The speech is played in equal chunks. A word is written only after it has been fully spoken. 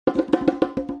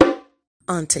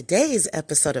On today's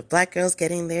episode of Black Girls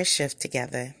Getting Their Shift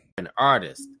Together. An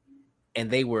artist, and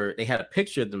they had a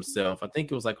picture of themselves. I think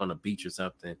it was like on a beach or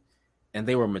something, and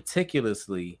they were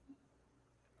meticulously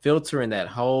filtering that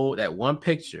one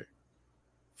picture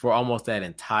for almost that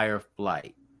entire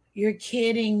flight. You're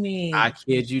kidding me. I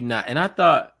kid you not. And I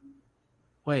thought,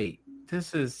 wait,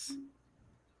 this is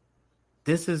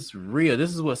real.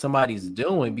 This is what somebody's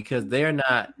doing, because they're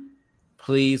not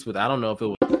pleased with, I don't know if it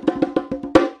was.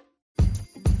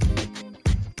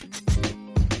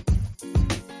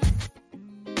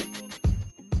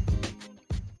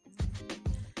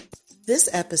 This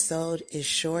episode is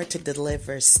sure to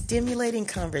deliver stimulating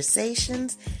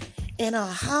conversations and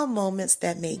aha moments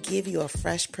that may give you a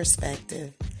fresh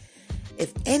perspective.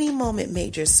 If any moment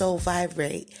made your soul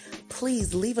vibrate,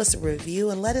 please leave us a review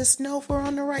and let us know if we're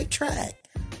on the right track.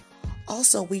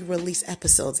 Also, we release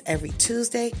episodes every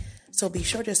Tuesday, so be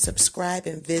sure to subscribe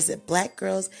and visit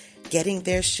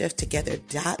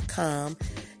blackgirlsgettingtheirshifttogether.com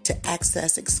to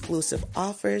access exclusive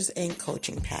offers and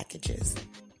coaching packages.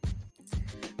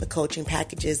 The coaching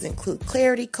packages include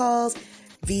clarity calls,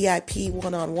 VIP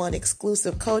one-on-one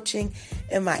exclusive coaching,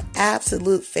 and my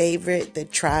absolute favorite, the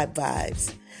Tribe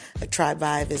Vibes. A Tribe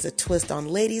Vibe is a twist on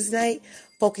Ladies' Night,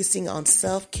 focusing on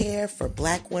self-care for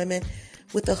Black women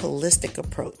with a holistic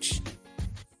approach.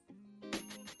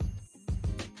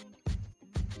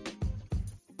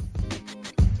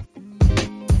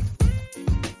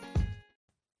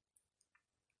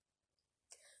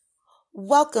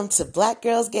 Welcome to Black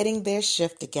Girls Getting Their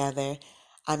Shift Together.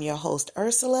 I'm your host,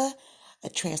 Ursula, a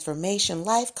transformation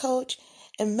life coach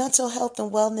and mental health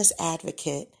and wellness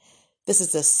advocate. This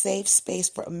is a safe space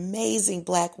for amazing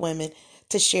Black women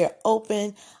to share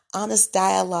open, honest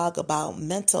dialogue about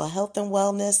mental health and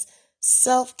wellness,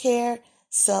 self-care,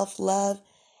 self-love,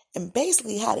 and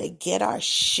basically how to get our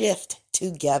shift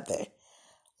together.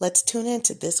 Let's tune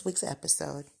into this week's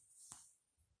episode.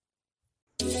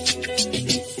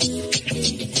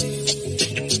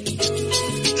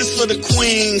 For the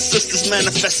queens, sisters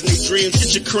manifesting their dreams.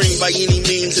 Get your cream by any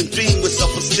means and beam with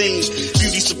self-esteem.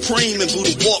 Beauty supreme and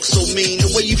Buddha walk so mean.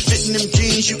 The way you fit in them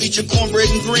jeans, you eat your cornbread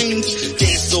and greens.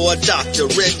 Dance or a doctor,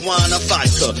 red wine or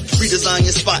vodka. Redesign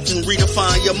your spot and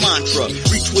redefine your mantra.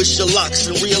 Retwist your locks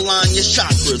and realign your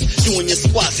chakras. Doing your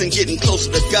squats and getting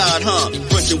closer to God, huh?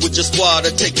 Brunching with your squad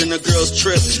or taking a girl's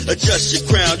trip. Adjust your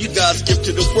crown, you God's gift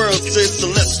to the world, sis.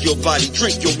 Celestial body,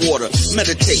 drink your water.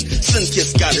 Meditate,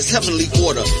 sun-kissed goddess, heavenly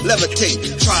order. Levitate,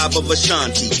 tribe of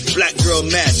Ashanti, black girl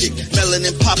magic,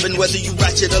 melanin popping, whether you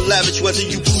ratchet or lavish, whether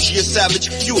you bougie or savage,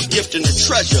 you a gift and a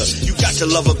treasure. You got to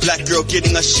love a black girl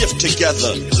getting a shift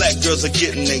together. Black girls are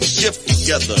getting a shift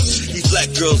together. These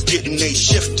black girls getting a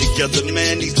shift together,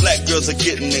 man. These black girls are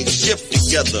getting a shift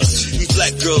together. These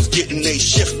black girls getting a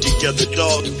shift together,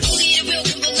 dog.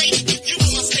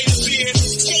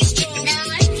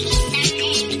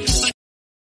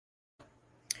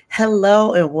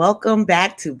 Hello and welcome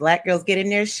back to Black Girls Getting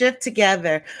Their Shift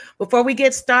Together. Before we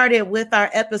get started with our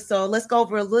episode, let's go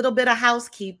over a little bit of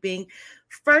housekeeping.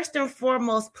 First and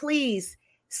foremost, please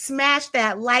smash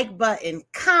that like button,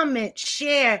 comment,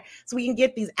 share, so we can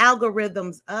get these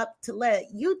algorithms up to let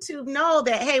YouTube know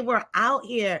that, hey, we're out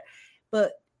here.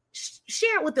 But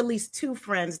share it with at least 2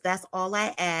 friends. That's all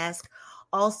I ask.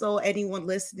 Also, anyone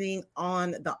listening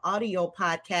on the audio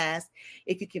podcast,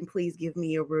 if you can please give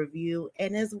me a review,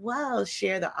 and as well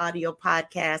share the audio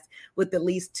podcast with at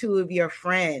least 2 of your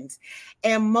friends.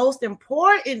 And most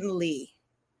importantly,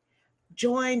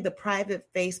 join the private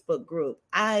Facebook group.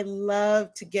 I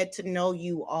love to get to know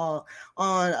you all,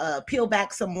 peel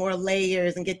back some more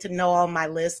layers and get to know all my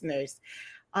listeners.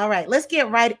 All right, let's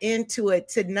get right into it.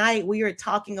 Tonight, we are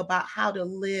talking about how to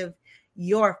live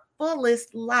your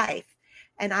fullest life.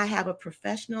 And I have a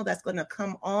professional that's going to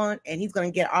come on and he's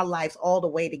going to get our lives all the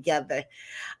way together.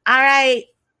 All right,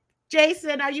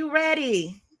 Jason, are you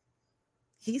ready?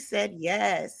 He said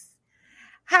yes.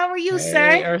 How are you,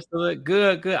 sir? Hey, Ursula,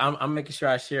 good. I'm making sure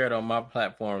I share it on my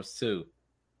platforms too.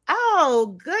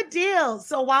 Oh, good deal.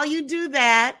 So while you do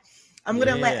that, I'm going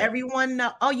to let everyone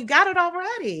know. Oh, you got it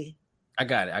already. I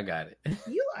got it.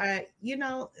 You are,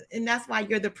 and that's why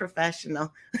you're the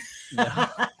professional.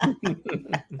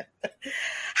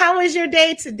 How was your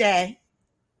day today?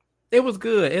 It was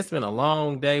good. It's been a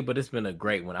long day, but it's been a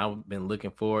great one. I've been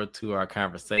looking forward to our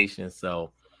conversation.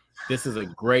 So this is a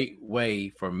great way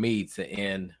for me to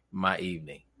end my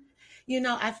evening.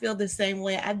 I feel the same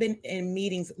way. I've been in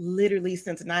meetings literally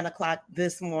since 9:00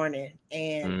 this morning,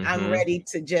 and I'm ready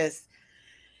to just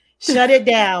shut it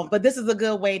down. But this is a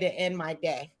good way to end my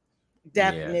day.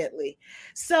 Definitely. Yeah.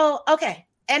 So, okay.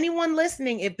 Anyone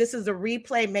listening, if this is a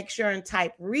replay, make sure and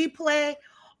type replay,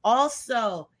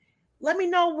 Also, let me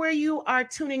know where you are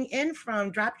tuning in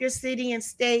from. Drop your city and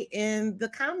state in the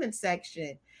comment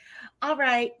section. All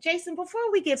right, Jason,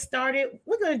 before we get started,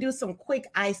 we're going to do some quick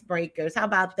icebreakers. How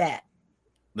about that?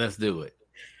 Let's do it.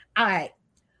 All right.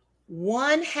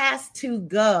 One has to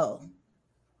go.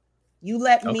 You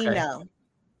let me know.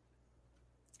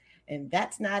 And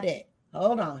that's not it.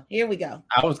 Hold on. Here we go.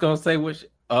 I was going to say which.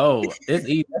 Oh, it's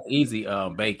easy.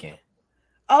 Bacon.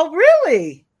 Oh,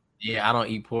 really? Yeah, I don't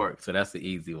eat pork, so that's the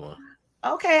easy one.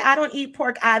 Okay, I don't eat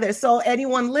pork either. So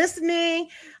anyone listening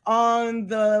on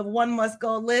the one must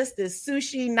go list is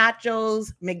sushi,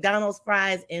 nachos, McDonald's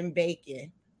fries, and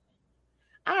bacon.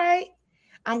 All right.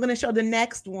 I'm going to show the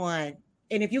next one.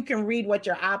 And if you can read what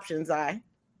your options are.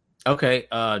 Okay.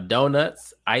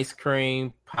 Donuts, ice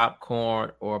cream,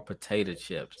 popcorn, or potato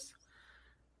chips.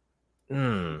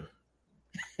 Looking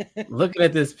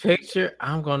at this picture,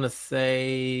 I'm going to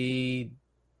say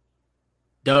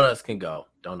donuts can go.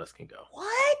 Donuts can go.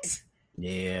 What?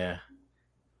 Yeah.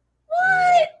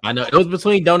 What? I know it was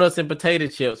between donuts and potato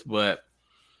chips, but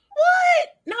what?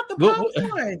 Not the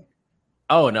popcorn.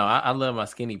 Oh no, I love my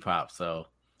skinny pop. So.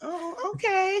 Oh,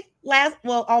 okay.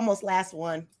 Almost last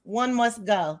one. One must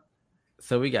go.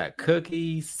 So we got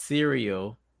cookies,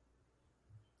 cereal.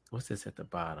 What's this at the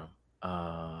bottom?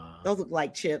 Those look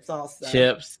like chips also.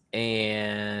 Chips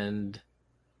and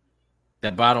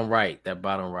that bottom right.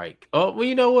 Oh, well,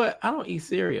 you know what? I don't eat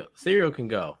cereal. Cereal can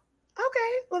go.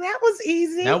 Okay. Well, that was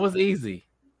easy. That was easy.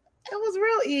 It was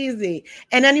real easy.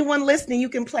 And anyone listening, you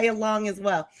can play along as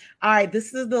well. All right.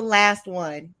 This is the last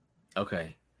one.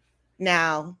 Okay.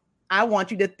 Now, I want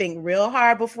you to think real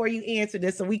hard before you answer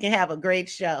this so we can have a great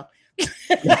show.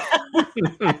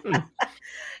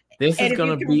 This is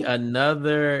going to be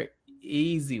another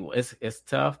easy one. It's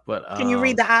tough, but can you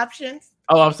read the options?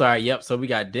 Oh, I'm sorry. Yep. So we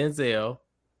got Denzel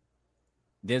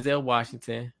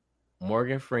Washington,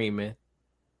 Morgan Freeman,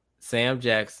 Sam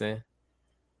Jackson,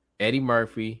 Eddie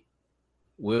Murphy,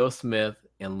 Will Smith,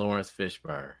 and Lawrence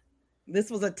Fishburne. This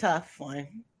was a tough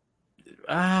one.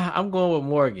 I'm going with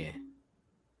Morgan.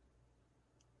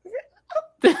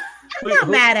 I'm not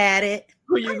mad at it.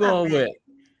 Who you going with?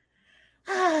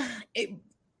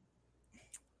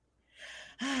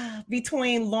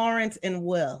 Between Lawrence and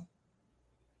Will.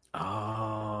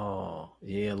 Oh,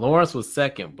 yeah. Lawrence was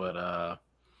second, but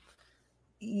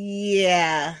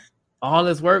yeah. All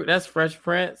His Work, that's Fresh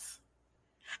Prince.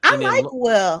 I like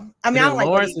Will. I mean, I like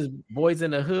Lawrence is Boys in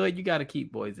the Hood. You got to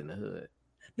keep Boys in the Hood.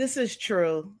 This is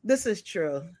true. It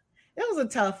was a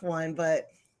tough one, but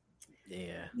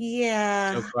yeah.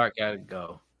 Joe Clark got to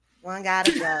go. One got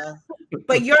to go.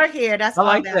 But you're here. That's I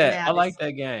like all that. matters. I like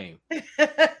that game.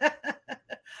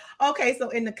 Okay, so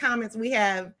in the comments we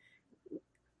have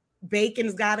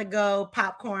bacon's got to go,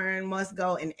 popcorn must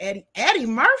go, and Eddie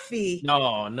Murphy.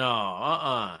 No.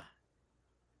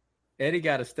 Eddie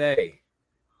got to stay.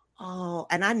 Oh,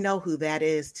 and I know who that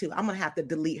is too. I'm gonna have to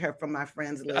delete her from my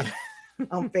friends list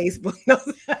on Facebook.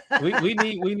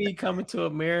 we need Coming to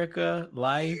America,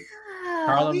 Life,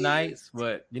 Harlem Nights,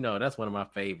 but that's one of my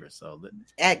favorites. So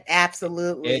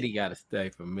absolutely, Eddie got to stay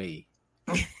for me.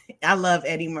 I love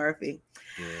Eddie Murphy.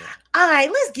 Yeah. All right,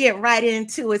 let's get right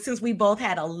into it since we both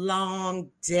had a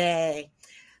long day.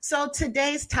 So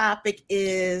today's topic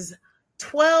is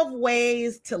 12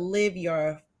 ways to live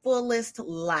your fullest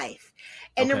life.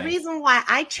 And the reason why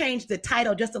I changed the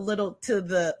title just a little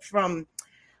to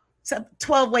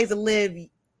 12 ways to live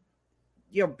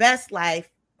your best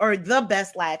life or the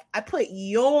best life, I put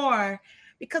your,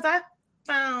 because I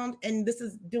found, and this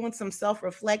is doing some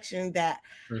self-reflection, that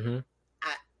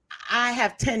I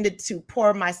have tended to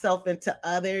pour myself into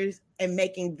others and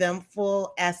making them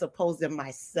full as opposed to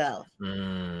myself.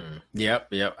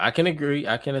 Yep. I can agree.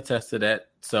 I can attest to that.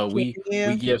 So we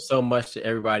give so much to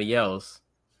everybody else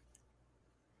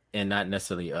and not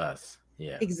necessarily us.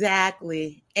 Yeah,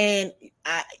 exactly. And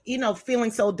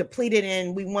feeling so depleted,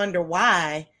 and we wonder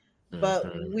why, but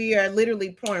we are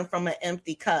literally pouring from an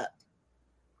empty cup.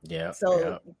 Yeah.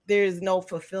 So there's no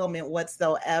fulfillment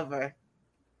whatsoever.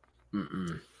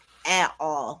 At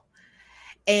all.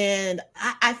 And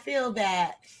I feel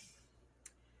that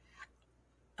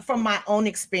from my own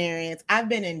experience, I've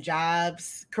been in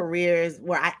careers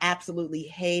where I absolutely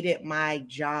hated my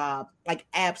job, like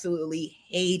absolutely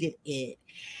hated it.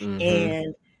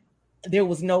 And there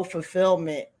was no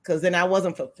fulfillment because then I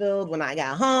wasn't fulfilled when I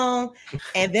got home.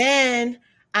 And then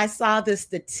I saw the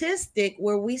statistic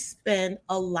where we spend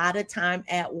a lot of time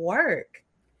at work.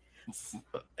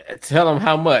 Tell them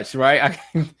how much, right?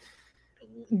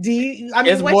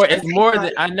 It's more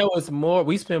than I know. It's more.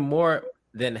 We spend more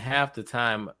than half the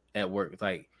time at work.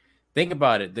 Like, think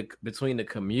about it. Between the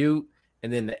commute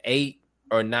and then the 8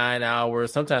 or 9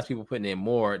 hours, sometimes people putting in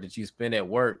more that you spend at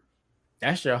work,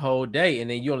 that's your whole day. And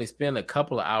then you only spend a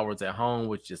couple of hours at home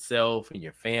with yourself and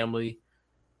your family.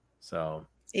 So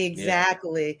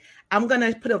exactly. Yeah. I'm going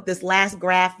to put up this last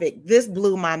graphic. This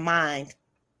blew my mind.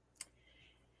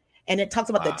 And it talks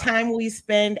about the time we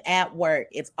spend at work.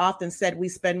 It's often said we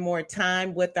spend more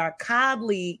time with our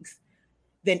colleagues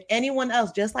than anyone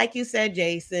else, just like you said,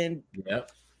 Jason.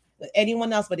 Yep.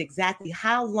 Anyone else, but exactly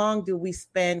how long do we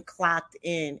spend clocked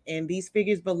in? And these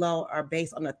figures below are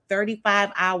based on a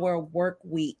 35-hour work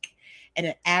week and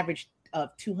an average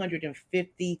of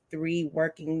 253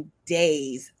 working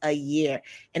days a year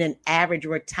and an average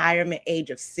retirement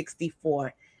age of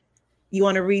 64. You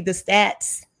want to read the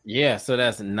stats? Yeah, so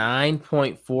that's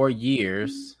 9.4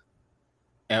 years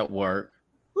at work,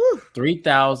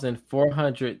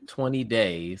 3,420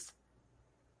 days,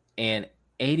 and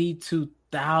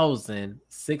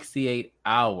 82,068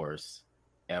 hours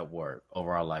at work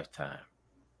over our lifetime.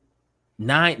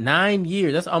 9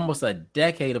 years, that's almost a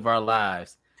decade of our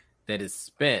lives that is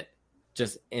spent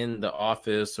just in the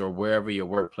office or wherever your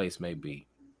workplace may be.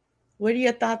 What are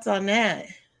your thoughts on that?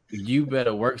 You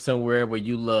better work somewhere where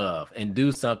you love and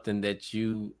do something that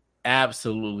you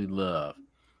absolutely love.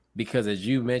 Because as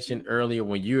you mentioned earlier,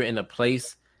 when you're in a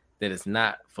place that is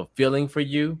not fulfilling for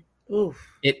you,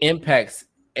 it impacts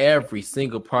every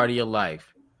single part of your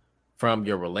life, from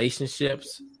your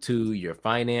relationships to your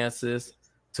finances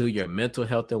to your mental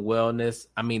health and wellness.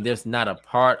 I mean, there's not a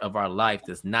part of our life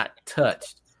that's not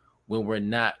touched when we're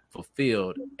not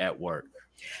fulfilled at work.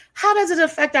 How does it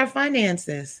affect our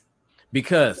finances?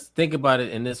 Because think about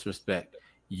it in this respect.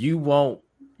 You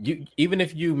even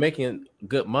if you're making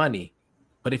good money,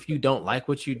 but if you don't like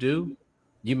what you do,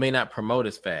 you may not promote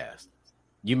as fast.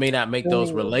 You may not make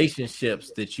those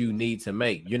relationships that you need to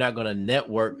make. You're not going to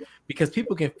network because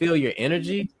people can feel your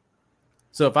energy.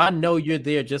 So if I know you're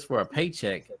there just for a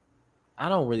paycheck, I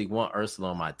don't really want Ursula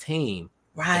on my team.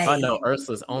 Right. If I know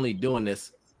Ursula's only doing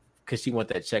this because she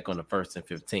wants that check on the 1st and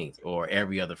 15th or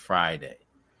every other Friday.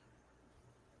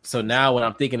 So now when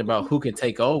I'm thinking about who can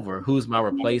take over, who's my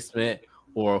replacement,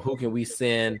 or who can we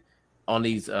send on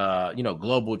these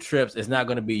global trips, it's not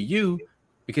going to be you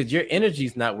because your energy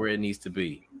is not where it needs to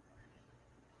be.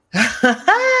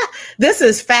 This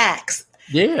is facts.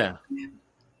 Yeah.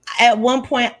 At one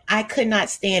point, I could not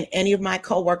stand any of my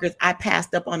coworkers. I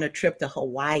passed up on a trip to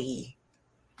Hawaii.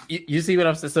 You see what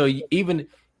I'm saying? So even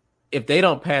if they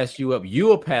don't pass you up, you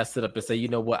will pass it up and say, you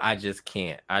know what? I just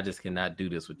can't. I just cannot do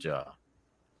this with y'all.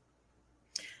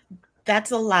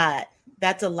 That's a lot.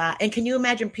 That's a lot. And can you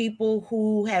imagine people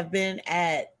who have been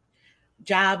at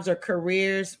jobs or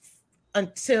careers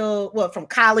from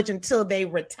college until they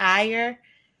retire?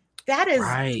 That is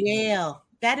jail.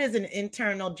 That is an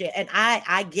internal jail. And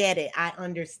I get it. I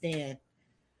understand.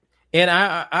 And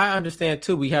I understand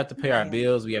too. We have to pay our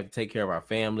bills. We have to take care of our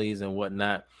families and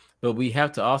whatnot. But we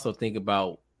have to also think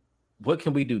about what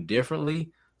can we do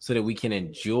differently so that we can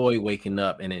enjoy waking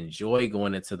up and enjoy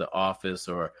going into the office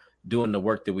or doing the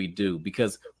work that we do.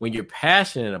 Because when you're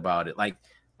passionate about it, like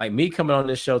me coming on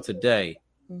this show today,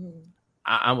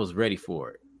 I was ready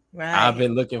for it. Right. I've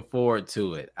been looking forward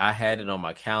to it. I had it on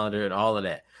my calendar and all of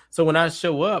that. So when I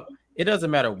show up, it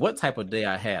doesn't matter what type of day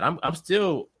I had. I'm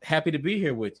still happy to be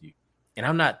here with you. And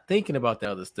I'm not thinking about the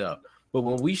other stuff. But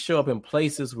when we show up in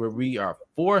places where we are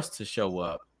forced to show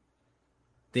up,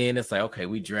 then it's like, okay,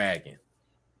 we dragging.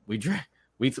 We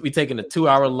taking the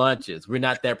 2-hour lunches. We're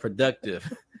not that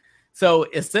productive. So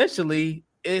essentially,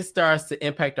 it starts to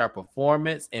impact our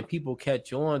performance and people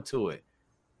catch on to it.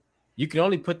 You can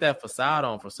only put that facade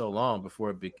on for so long before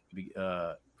it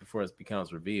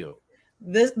becomes revealed.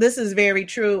 This is very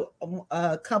true.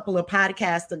 A couple of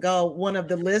podcasts ago, one of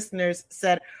the listeners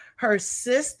said her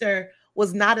sister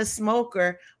was not a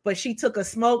smoker, but she took a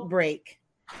smoke break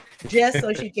just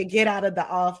so she could get out of the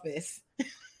office.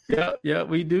 Yeah,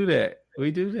 we do that.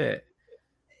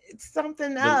 It's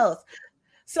something else.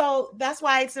 So that's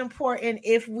why it's important,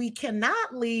 if we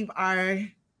cannot leave our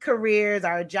careers,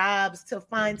 our jobs, to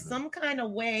find some kind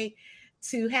of way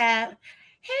to have,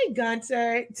 hey,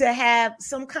 Gunter, to have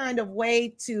some kind of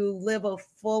way to live a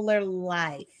fuller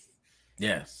life.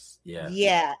 Yes. Yeah.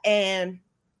 Yeah. And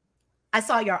I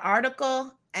saw your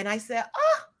article and I said,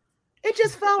 oh, it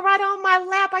just fell right on my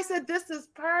lap. I said, this is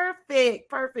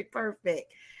perfect.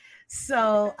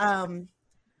 So I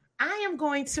am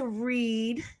going to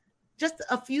read just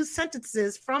a few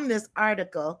sentences from this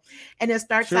article. And it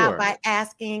starts out by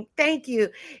asking, thank you,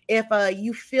 if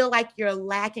you feel like you're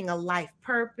lacking a life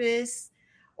purpose,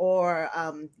 or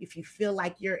if you feel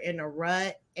like you're in a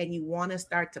rut and you want to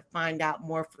start to find out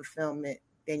more fulfillment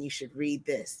then you should read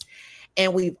this.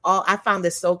 And I found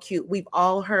this so cute. We've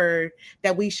all heard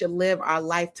that we should live our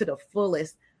life to the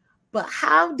fullest. But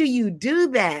how do you do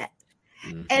that?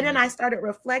 Mm-hmm. And then I started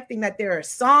reflecting that there are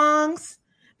songs,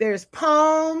 there's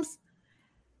poems,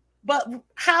 but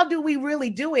how do we really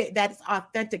do it that's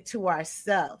authentic to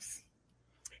ourselves?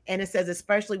 And it says,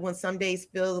 especially when some days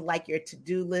feel like your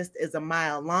to-do list is a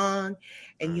mile long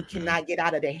and you cannot get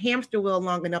out of the hamster wheel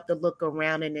long enough to look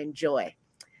around and enjoy.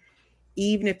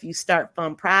 Even if you start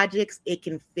fun projects, it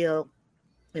can feel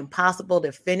impossible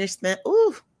to finish them.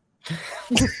 Ooh.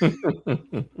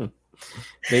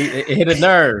 It hit a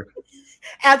nerve.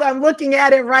 As I'm looking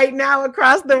at it right now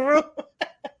across the room.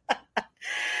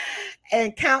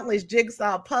 And countless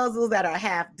jigsaw puzzles that are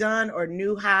half done or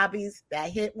new hobbies that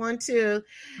hit one too,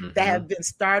 that have been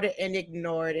started and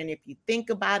ignored. And if you think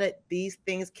about it, these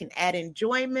things can add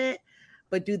enjoyment,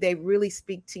 but do they really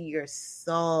speak to your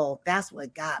soul? That's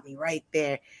what got me right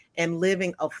there. And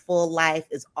living a full life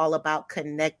is all about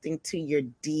connecting to your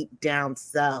deep down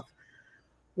self.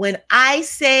 When I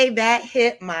say that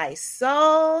hit my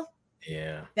soul,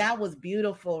 that was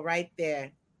beautiful right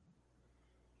there.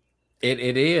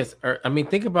 It is. I mean,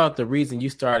 think about the reason you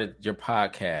started your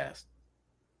podcast,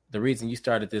 the reason you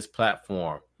started this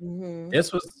platform.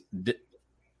 This was,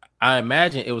 I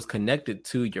imagine it was connected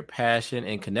to your passion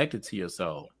and connected to your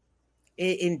soul.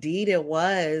 Indeed it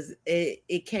was.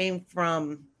 It came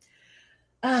from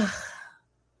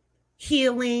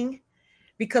healing,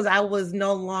 because I was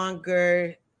no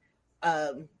longer,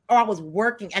 or I was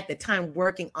working at the time,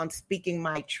 working on speaking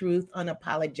my truth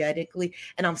unapologetically.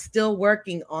 And I'm still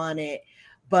working on it,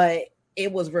 but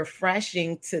it was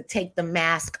refreshing to take the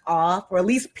mask off, or at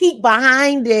least peek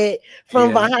behind it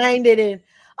behind it. And,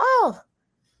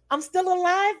 I'm still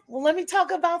alive. Well, let me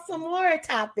talk about some more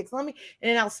topics.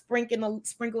 And I'll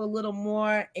sprinkle a little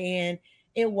more. And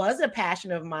it was a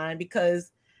passion of mine,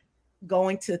 because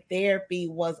going to therapy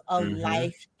was a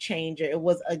life changer. It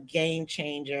was a game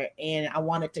changer. And I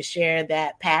wanted to share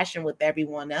that passion with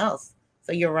everyone else.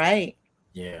 So you're right.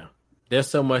 Yeah. There's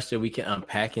so much that we can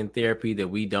unpack in therapy that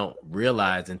we don't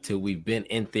realize until we've been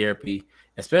in therapy,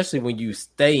 especially when you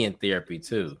stay in therapy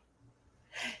too.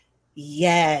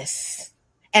 Yes.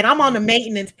 And I'm on the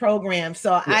maintenance program.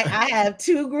 So I have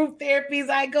 2 group therapies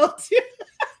I go to.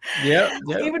 Yep.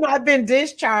 Even though I've been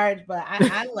discharged, but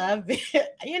I love it.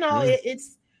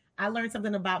 It's I learn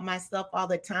something about myself all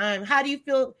the time. How do you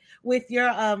feel with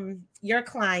your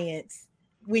clients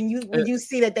when you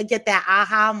see that they get that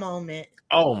aha moment?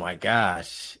 Oh my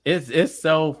gosh. It's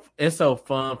so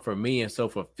fun for me and so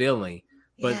fulfilling.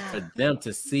 But for them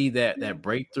to see that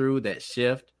breakthrough, that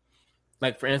shift.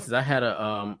 Like, for instance, I had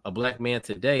a Black man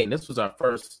today, and this was our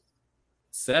first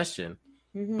session,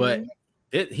 but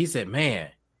he said, man,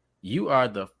 you are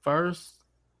the first.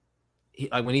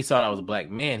 When he saw I was a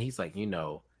Black man, he's like,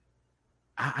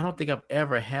 I don't think I've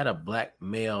ever had a Black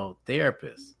male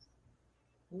therapist.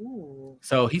 Ooh.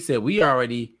 So he said, we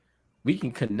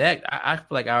can connect. I feel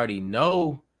like I already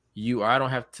know you, or I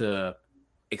don't have to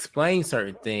explain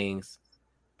certain things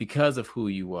because of who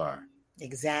you are.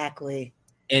 Exactly.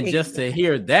 And just to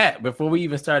hear that before we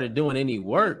even started doing any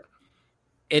work,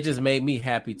 it just made me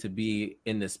happy to be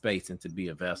in this space and to be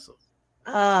a vessel.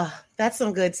 That's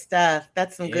some good stuff.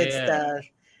 Good stuff.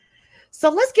 So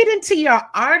let's get into your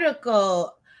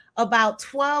article about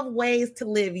 12 ways to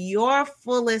live your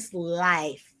fullest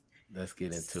life. Let's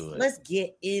get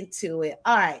into it.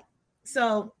 All right.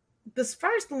 So this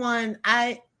first one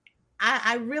I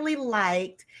really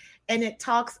liked, and it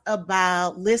talks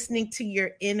about listening to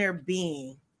your inner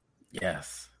being.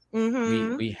 Yes.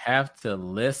 We have to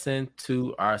listen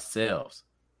to ourselves,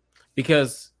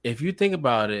 because if you think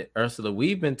about it, Ursula,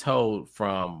 we've been told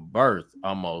from birth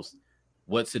almost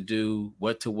what to do,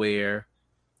 what to wear,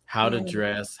 how to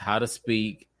dress, how to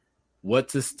speak, what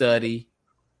to study,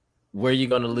 where you're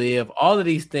going to live, all of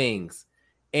these things.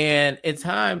 And at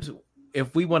times,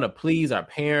 if we want to please our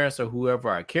parents or whoever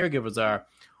our caregivers are,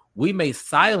 we may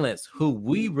silence who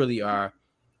we really are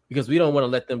because we don't want to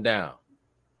let them down.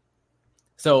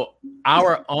 So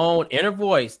our own inner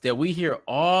voice that we hear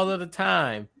all of the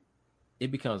time, it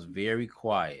becomes very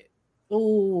quiet.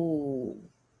 Ooh.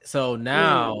 So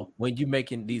now when you're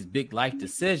making these big life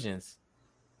decisions,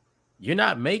 you're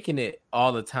not making it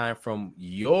all the time from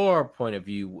your point of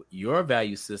view, your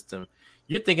value system.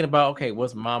 You're thinking about, okay,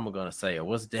 what's mama going to say, or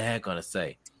what's dad going to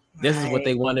say? This is what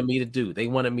they wanted me to do. They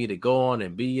wanted me to go on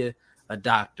and be a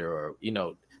doctor, or,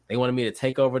 they wanted me to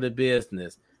take over the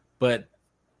business. But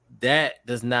that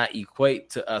does not equate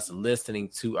to us listening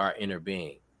to our inner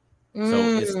being. So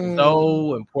it's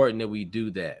so important that we do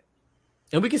that.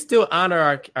 And we can still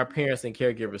honor our parents and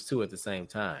caregivers too at the same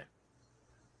time.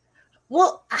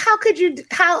 Well, how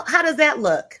does that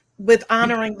look with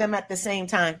honoring them at the same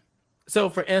time? So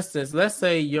for instance, let's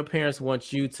say your parents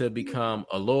want you to become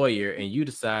a lawyer and you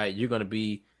decide you're going to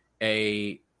be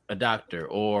a doctor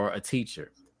or a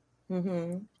teacher.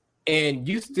 Mm-hmm. And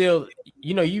you still,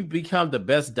 you become the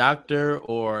best doctor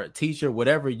or teacher,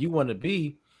 whatever you want to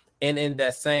be. And in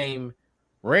that same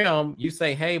realm, you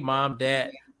say, hey, mom,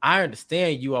 dad, I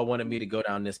understand you all wanted me to go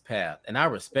down this path, and I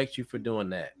respect you for doing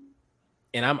that.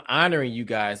 And I'm honoring you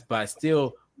guys by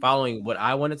still following what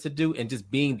I wanted to do and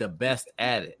just being the best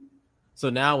at it. So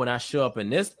now when I show up in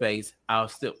this space, I'll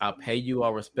pay you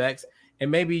all respects.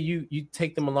 And maybe you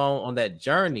take them along on that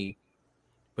journey,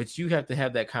 but you have to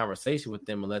have that conversation with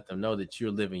them and let them know that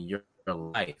you're living your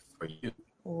life for you.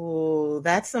 Oh,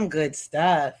 that's some good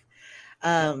stuff.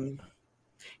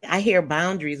 I hear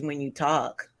boundaries when you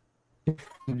talk.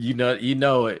 You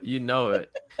know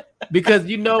it. Because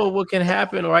you know what can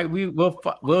happen, right?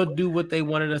 We'll do what they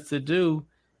wanted us to do,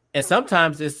 and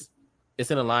sometimes it's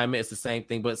in alignment. It's the same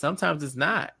thing, but sometimes it's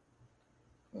not.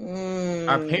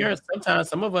 Our parents, sometimes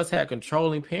some of us had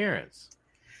controlling parents.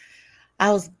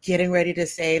 I was getting ready to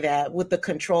say that with the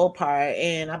control part,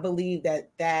 and I believe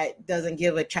that doesn't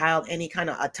give a child any kind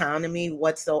of autonomy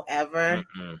whatsoever,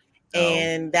 No.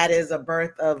 And that is a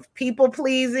birth of people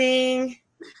pleasing.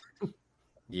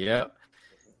 Yep.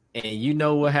 And you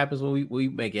know what happens when we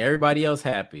make everybody else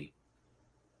happy.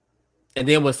 And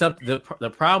then when something, the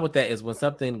problem with that is when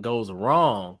something goes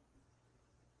wrong,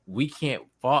 we can't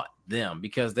fault them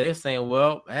because they're saying,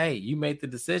 well, hey, you made the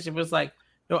decision. But it's like,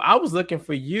 no, I was looking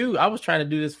for you. I was trying to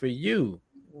do this for you.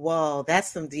 Whoa,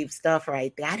 that's some deep stuff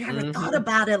right there. I never thought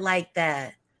about it like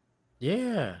that.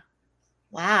 Yeah.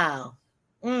 Wow.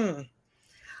 All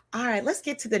right, let's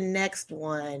get to the next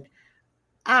one.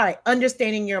 All right,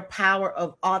 understanding your power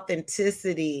of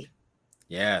authenticity.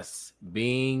 Yes,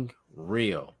 being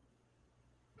real.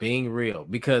 Being real,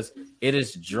 because it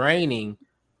is draining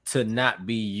to not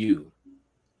be you.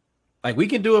 Like we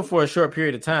can do it for a short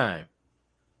period of time,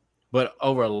 but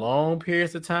over long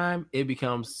periods of time, it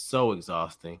becomes so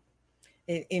exhausting.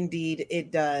 Indeed,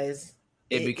 it does.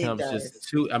 It becomes just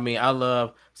too. I mean,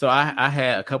 I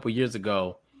had a couple years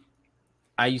ago.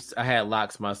 I had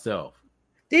locks myself.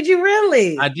 Did you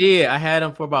really? I did. I had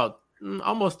them for about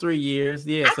almost 3 years.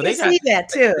 Yeah, I can see that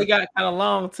too. They got kind of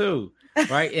long too,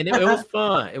 right? And it was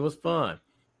fun. It was fun.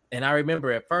 And I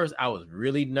remember at first I was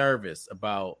really nervous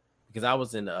because I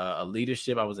was in a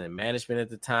leadership. I was in management at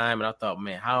the time, and I thought,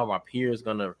 man, how are my peers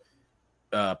gonna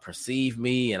perceive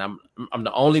me? And I'm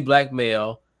the only black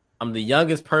male. I'm the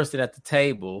youngest person at the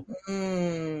table,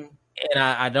 and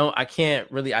I can't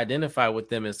really identify with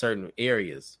them in certain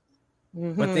areas.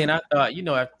 But then I thought,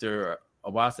 after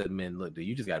a while, I said, man, look, dude,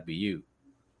 you just got to be you.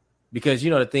 Because,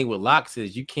 the thing with locks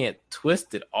is you can't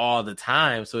twist it all the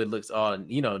time. So it looks all,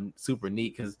 super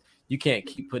neat because you can't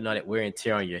keep putting on it wear and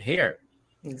tear on your hair.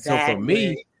 Exactly. So for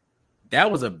me,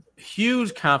 that was a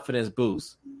huge confidence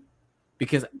boost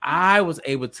because I was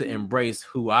able to embrace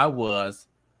who I was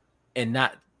and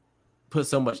not put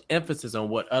so much emphasis on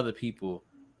what other people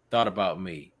thought about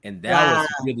me. And that was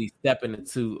really stepping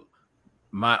into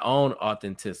my own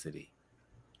authenticity.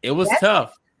 It was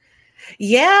tough.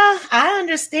 Yeah, I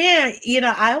understand.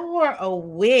 I wore a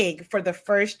wig for the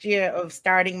first year of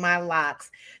starting my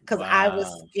locks because I was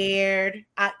scared.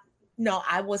 I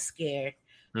was scared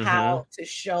how to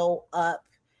show up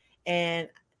and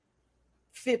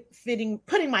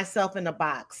putting myself in a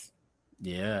box.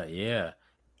 Yeah, yeah.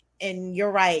 And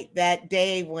you're right. That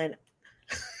day when it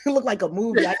looked like a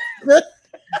movie.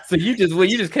 So you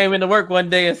just came into work one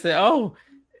day and said, "Oh,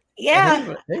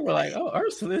 yeah." They were like, "Oh,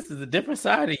 Ursula, this is a different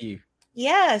side of you."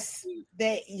 Yes,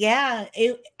 I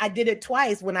did it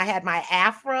twice when I had my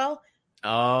afro.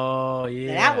 Oh,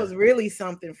 yeah. That was really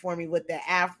something for me with the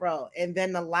afro and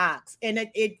then the locks, and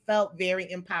it felt very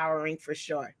empowering for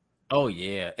sure. Oh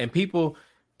yeah, and people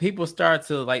start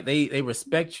to like they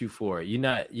respect you for it. You're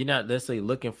not necessarily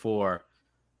looking for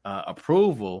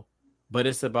approval, but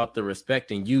it's about the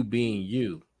respect and you being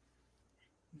you.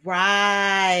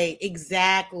 Right.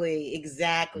 Exactly.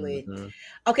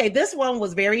 Okay. This one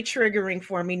was very triggering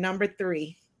for me. Number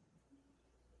 3,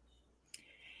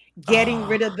 getting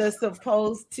rid of the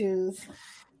supposed tos.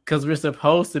 Because we're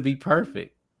supposed to be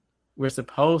perfect. We're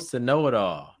supposed to know it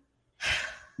all.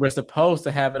 We're supposed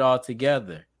to have it all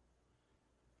together.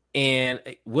 And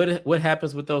what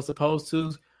happens with those supposed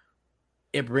tos?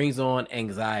 It brings on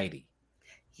anxiety.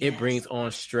 Yes. It brings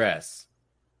on stress.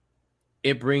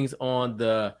 It brings on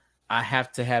I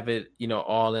have to have it,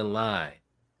 all in line.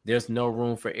 There's no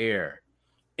room for error.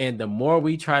 And the more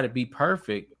we try to be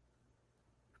perfect,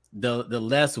 the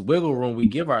less wiggle room we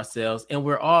give ourselves, and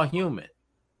we're all human.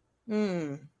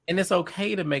 And it's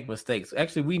okay to make mistakes.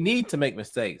 Actually, we need to make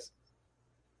mistakes.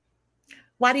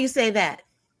 Why do you say that?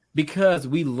 Because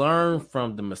we learn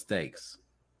from the mistakes.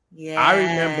 Yes. I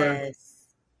remember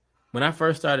when I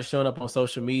first started showing up on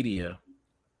social media,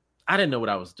 I didn't know what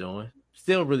I was doing.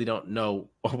 Still really don't know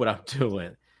what I'm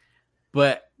doing.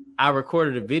 But I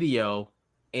recorded a video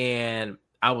and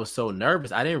I was so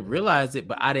nervous. I didn't realize it,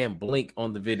 but I didn't blink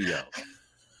on the video.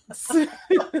 So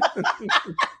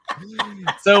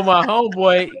my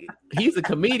homeboy, he's a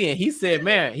comedian. He said,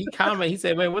 man, he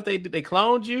said, man, what they did, they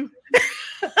cloned you?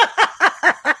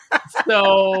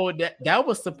 So that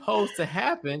was supposed to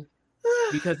happen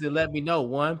because it let me know,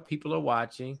 one, people are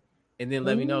watching, and then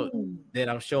let me know that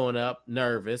I'm showing up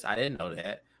nervous. I didn't know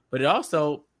that. But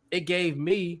it gave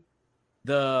me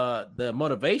the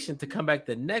motivation to come back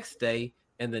the next day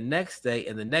and the next day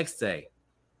and the next day.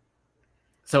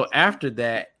 So after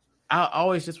that, I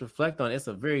always just reflect on it. It's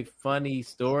a very funny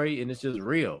story and it's just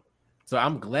real. So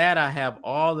I'm glad I have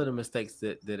all of the mistakes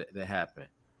that happen.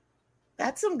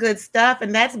 That's some good stuff,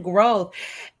 and that's growth.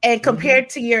 And compared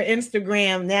to your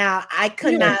Instagram now, I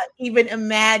could not even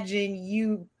imagine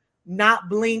you not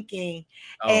blinking.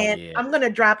 I'm going to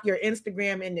drop your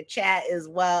Instagram in the chat as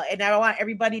well. And I want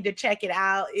everybody to check it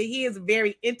out. He is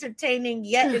very entertaining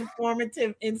yet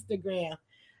informative Instagram.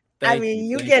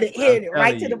 You get it hit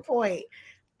right to the point.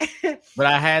 But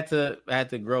I had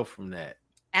to grow from that.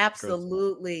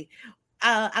 Absolutely.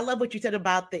 I love what you said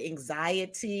about the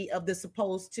anxiety of the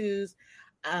supposed tos.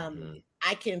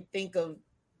 I can think of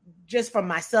just from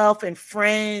myself and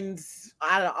friends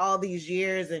out of all these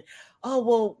years, and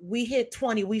we hit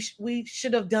 20. We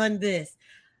should have done this.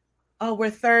 Oh,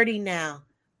 we're 30 now.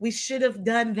 We should have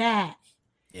done that.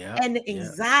 Yeah. And the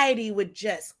anxiety would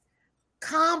just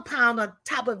compound on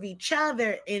top of each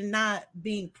other and not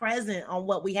being present on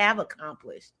what we have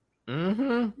accomplished.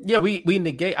 Yeah, we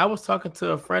negate. I was talking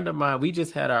to a friend of mine. We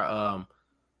just had our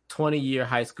 20-year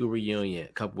high school reunion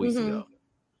a couple weeks ago.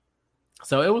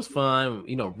 So it was fun,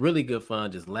 really good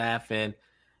fun, just laughing,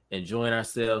 enjoying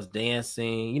ourselves,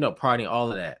 dancing, partying, all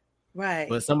of that. Right.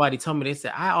 But somebody told me, they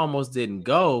said, I almost didn't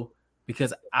go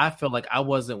because I felt like I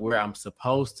wasn't where I'm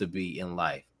supposed to be in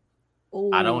life. Ooh.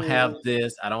 I don't have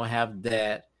this, I don't have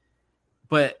that.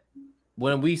 But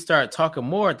when we start talking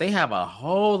more, they have a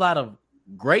whole lot of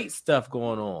great stuff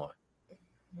going on.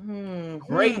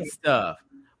 Great stuff.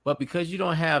 But because you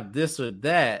don't have this or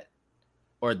that,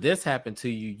 or this happened to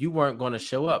you, you weren't going to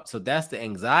show up. So that's the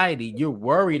anxiety. You're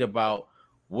worried about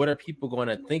what are people going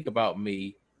to think about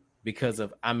me because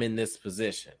of I'm in this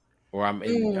position or I'm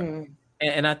in.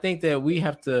 And I think that we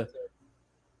have to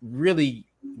really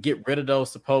get rid of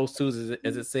those supposed to,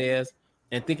 as it says,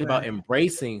 and think about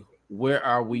embracing where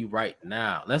are we right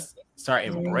now. Let's start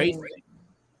embracing.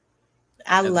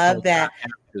 I love that.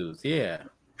 Yeah.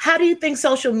 How do you think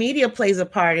social media plays a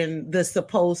part in the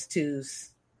supposed tos?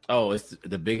 Oh, it's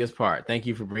the biggest part. Thank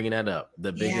you for bringing that up.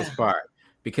 The biggest part,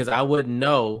 because I wouldn't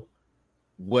know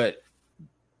what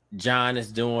John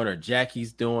is doing or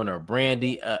Jackie's doing or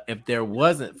Brandy if there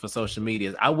wasn't for social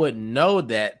media. I wouldn't know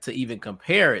that to even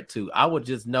compare it to. I would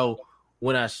just know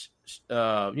when I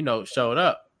showed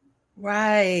up.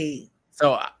 Right.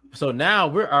 So now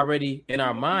we're already in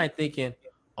our mind thinking,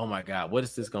 oh my God, what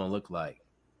is this going to look like?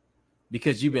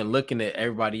 Because you've been looking at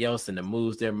everybody else and the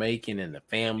moves they're making and the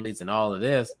families and all of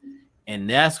this. And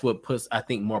that's what puts, I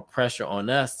think, more pressure on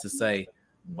us to say,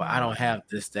 well, I don't have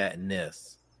this, that, and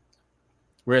this.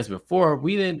 Whereas before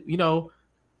we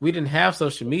didn't have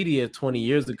social media 20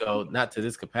 years ago, not to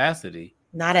this capacity.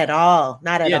 Not at all.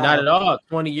 Not at all.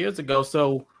 20 years ago.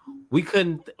 So we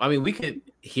could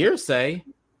hearsay,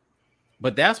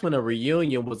 but that's when a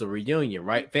reunion was a reunion,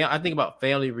 right? I think about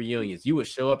family reunions. You would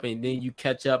show up and then you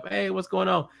catch up. Hey, what's going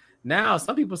on? Now,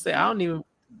 some people say, I don't even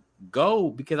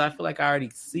go because I feel like I already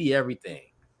see everything.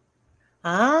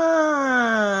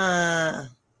 I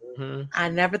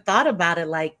never thought about it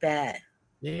like that.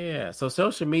 Yeah. So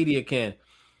social media can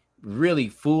really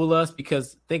fool us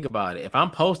because think about it. If I'm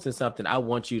posting something, I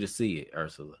want you to see it,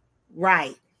 Ursula.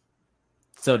 Right.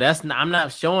 So I'm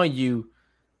not showing you,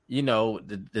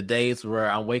 the days where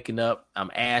I'm waking up,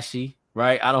 I'm ashy,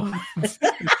 right? I don't.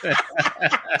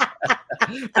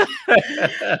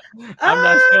 I'm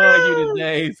not showing you the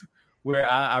days where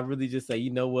I really just say, you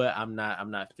know what, I'm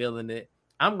not feeling it.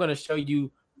 I'm showing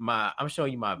you my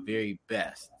very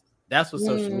best. That's what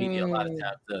social media a lot of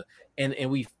times does,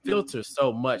 and we filter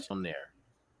so much on there.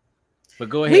 But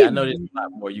go ahead. I know there's a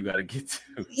lot more you got to get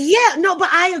to. Yeah, no, but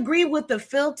I agree with the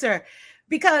filter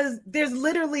because there's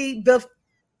literally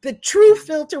the true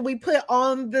filter we put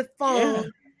on the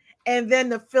phone, and then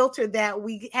the filter that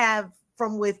we have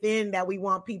from within that we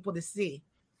want people to see.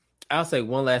 I'll say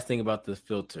one last thing about this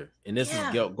filter, and this is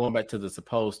going back to the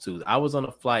supposed to. I was on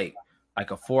a flight,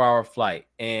 like a 4-hour flight,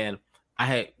 and I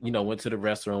had, went to the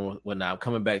restroom when I'm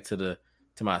coming back to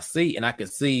my seat, and I could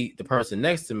see the person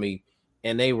next to me,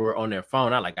 and they were on their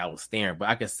phone. Not like I was staring, but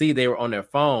I could see they were on their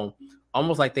phone,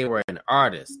 almost like they were an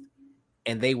artist,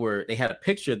 and they had a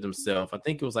picture of themselves. I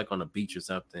think it was like on a beach or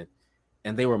something,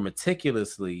 and they were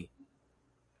meticulously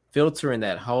filtering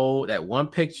that one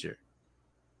picture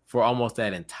for almost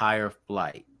that entire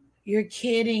flight. You're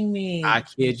kidding me. I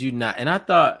kid you not. And I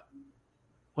thought,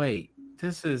 wait,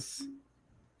 this is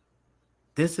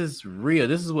real.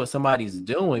 This is what somebody's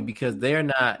doing, because they're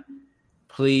not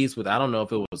pleased with, I don't know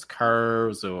if it was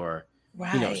curves or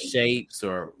shapes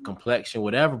or complexion,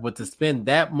 whatever, but to spend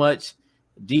that much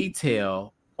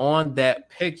detail on that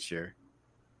picture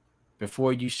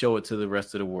before you show it to the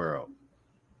rest of the world.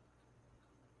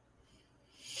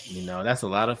 That's a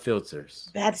lot of filters.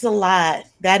 That's a lot.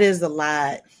 That is a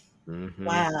lot. Mm-hmm.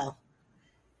 Wow.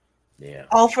 Yeah.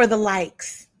 All for the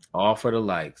likes. All for the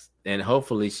likes. And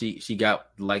hopefully she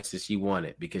got the likes that she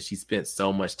wanted, because she spent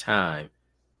so much time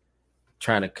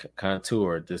trying to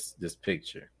contour this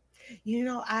picture.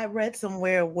 I read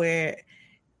somewhere where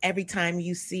every time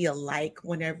you see a like,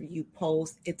 whenever you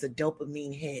post, it's a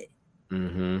dopamine hit.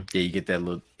 Mm-hmm. Yeah, you get that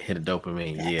little hit of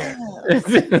dopamine. Yeah.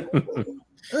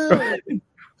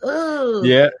 Ooh.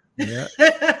 Yeah.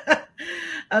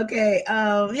 Okay.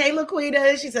 Hey,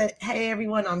 Laquita. She said, "Hey,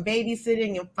 everyone. I'm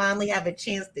babysitting and finally have a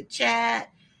chance to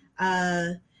chat.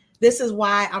 This is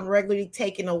why I'm regularly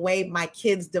taking away my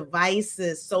kids'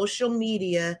 devices. Social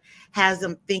media has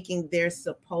them thinking they're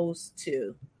supposed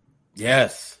to."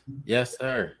 Yes,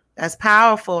 sir. That's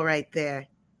powerful right there.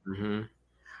 Mm-hmm.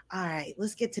 All right,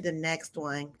 let's get to the next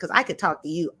one, because I could talk to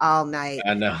you all night.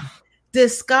 I know.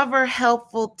 Discover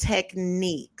helpful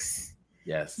techniques.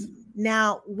 Yes.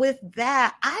 Now, with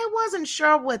that, I wasn't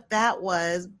sure what that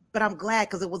was, but I'm glad,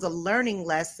 because it was a learning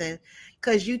lesson,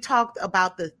 because you talked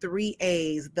about the 3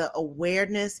 A's, the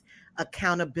awareness,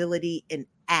 accountability, and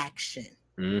action.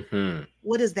 Mm-hmm.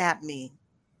 What does that mean?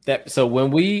 So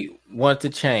when we want to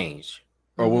change,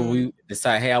 or when we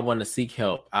decide, hey, I want to seek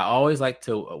help, I always like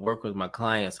to work with my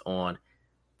clients on,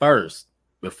 first,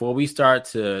 before we start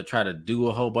to try to do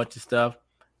a whole bunch of stuff,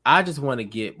 I just want to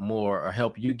get more, or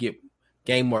help you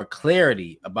gain more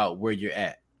clarity about where you're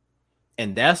at.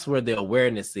 And that's where the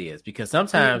awareness is, because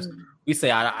sometimes we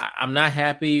say, I'm not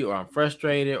happy, or I'm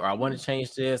frustrated, or I want to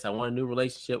change this. I want a new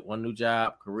relationship, want a new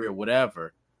job, career,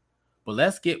 whatever. But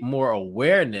let's get more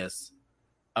awareness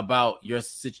about your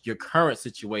current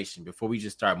situation before we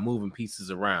just start moving pieces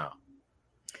around.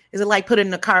 Is it like putting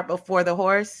the cart before the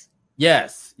horse?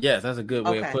 Yes, that's a good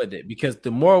way of putting it, because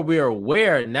the more we're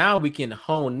aware, now we can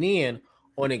hone in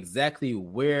on exactly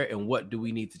where and what do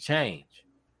we need to change.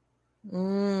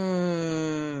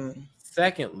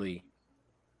 Secondly,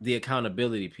 the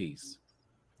accountability piece.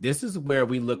 This is where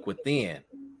we look within,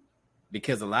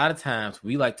 because a lot of times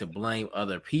we like to blame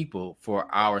other people for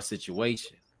our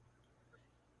situation.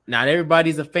 Not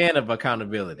everybody's a fan of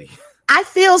accountability. I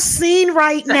feel seen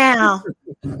right now.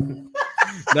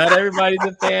 Not everybody's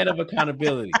a fan of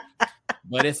accountability,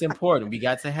 but it's important. We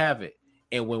got to have it.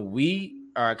 And when we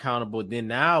are accountable, then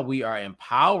now we are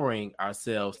empowering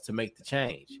ourselves to make the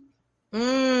change.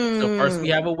 So first we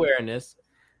have awareness.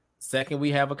 Second,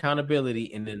 we have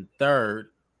accountability. And then third,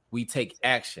 we take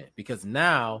action, because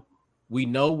now we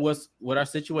know what our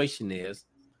situation is.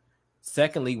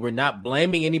 Secondly, we're not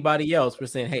blaming anybody else. We're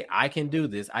saying, hey, I can do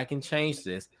this. I can change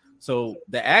this. So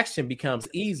the action becomes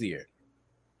easier.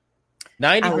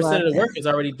 90% of the work is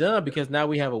already done, because now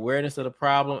we have awareness of the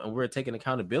problem and we're taking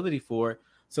accountability for it.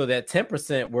 So that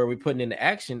 10% where we're putting into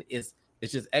action is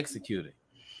just executing.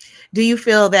 Do you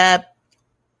feel that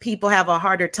people have a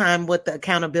harder time with the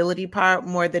accountability part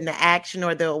more than the action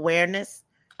or the awareness?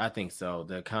 I think so.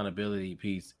 The accountability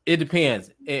piece. It depends.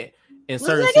 In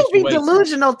certain situations, be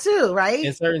delusional too, right?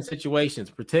 In certain situations,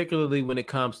 particularly when it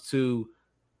comes to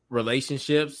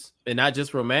relationships, and not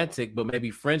just romantic, but maybe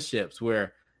friendships,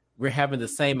 where we're having the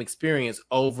same experience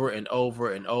over and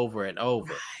over and over and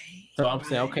over. Right, so I'm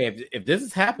saying, okay, if this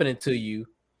is happening to you,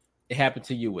 it happened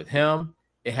to you with him,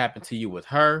 it happened to you with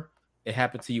her, it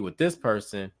happened to you with this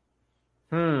person.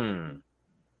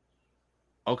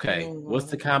 Okay,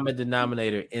 what's the common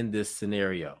denominator in this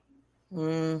scenario?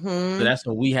 So that's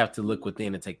when we have to look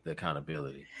within and take the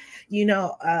accountability.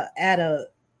 At a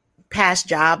past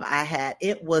job I had,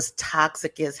 it was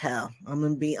toxic as hell. I'm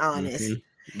gonna be honest.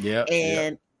 Yeah.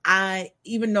 And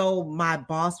even though my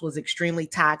boss was extremely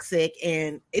toxic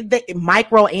and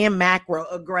micro and macro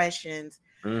aggressions,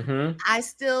 I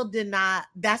still did not.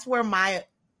 That's where my,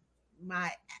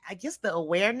 I guess the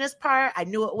awareness part, I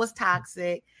knew it was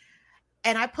toxic.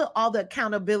 And I put all the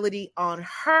accountability on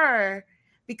her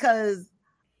because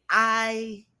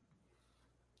I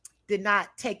did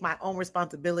not take my own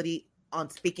responsibility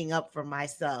on speaking up for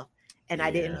myself. And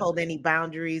I didn't hold any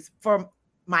boundaries for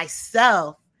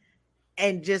myself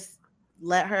and just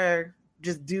let her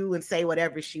just do and say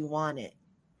whatever she wanted.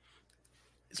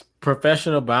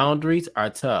 Professional boundaries are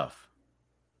tough,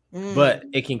 but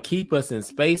it can keep us in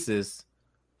spaces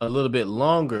a little bit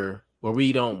longer where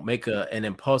we don't make an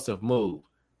impulsive move.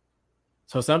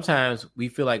 So sometimes we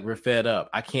feel like we're fed up.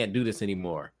 I can't do this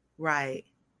anymore. Right.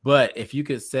 But if you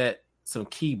could set some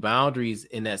key boundaries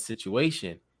in that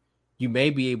situation, you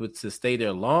may be able to stay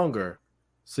there longer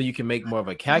so you can make more of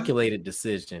a calculated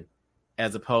decision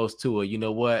as opposed to you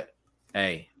know what?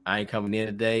 Hey, I ain't coming in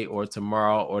today or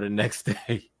tomorrow or the next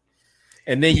day.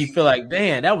 And then you feel like,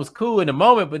 man, that was cool in the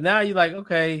moment. But now you're like,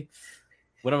 okay,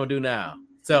 what am I going to do now?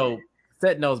 So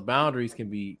setting those boundaries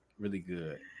can be really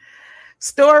good.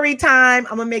 Story time.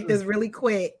 I'm gonna make this really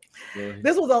quick.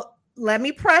 Let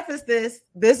me preface this.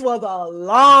 This was a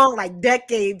long, like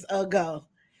decades ago.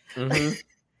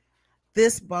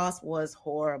 This boss was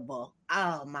horrible.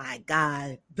 Oh my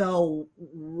God, the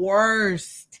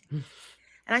worst. And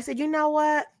I said, you know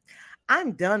what?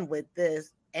 I'm done with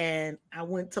this. And I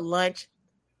went to lunch.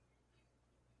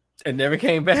 And never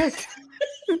came back.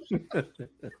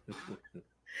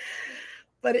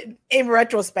 But in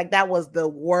retrospect, that was the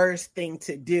worst thing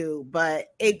to do.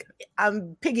 But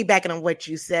I'm piggybacking on what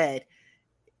you said.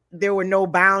 There were no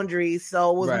boundaries, so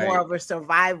it was more of a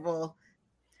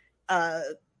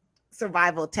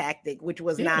survival tactic, which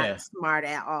was not smart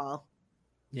at all.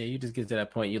 Yeah, you just get to that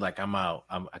point. You're like, I'm out.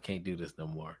 I can't do this no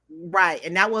more. Right,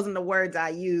 and that wasn't the words I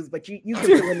used, but you can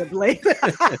fill in the blank.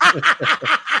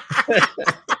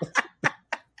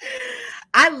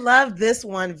 I love this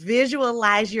one.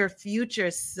 Visualize your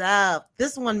future self.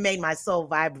 This one made my soul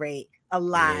vibrate a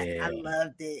lot. Yeah. I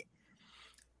loved it.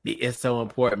 It's so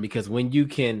important because when you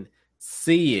can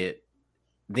see it,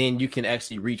 then you can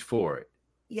actually reach for it.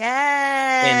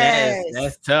 Yes. And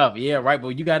that's tough. Yeah, right.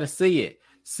 But you got to see it.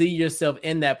 See yourself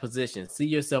in that position. See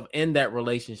yourself in that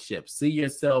relationship. See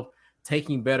yourself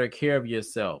taking better care of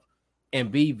yourself and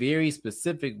be very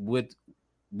specific with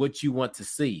what you want to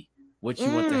see. What you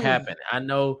want to happen. I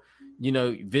know,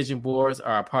 vision boards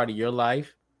are a part of your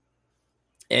life.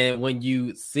 And when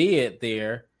you see it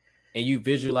there and you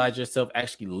visualize yourself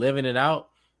actually living it out,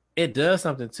 it does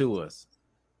something to us.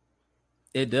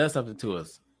 It does something to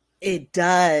us. It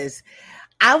does.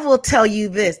 I will tell you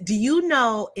this. Do you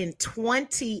know in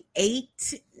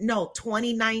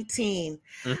 2019,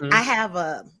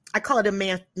 I call it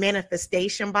a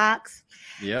manifestation box.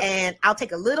 Yeah. And I'll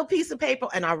take a little piece of paper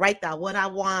and I'll write down what I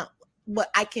want,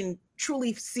 what I can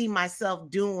truly see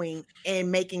myself doing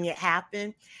and making it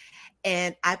happen.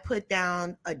 And I put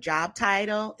down a job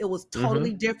title. It was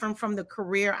totally different from the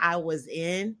career I was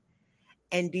in.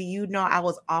 And do you know, I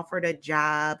was offered a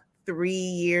job 3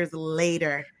 years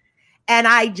later. And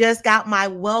I just got my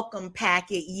welcome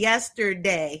packet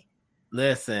yesterday.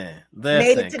 Listen.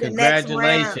 Made it to the next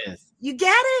round. You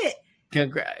get it?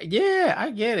 Yeah, I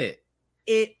get it.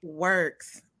 It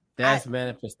works. That's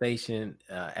manifestation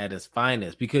at its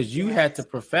finest because you had to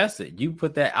profess it. You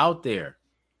put that out there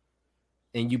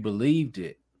and you believed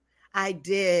it. I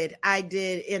did.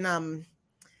 And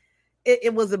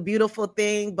it was a beautiful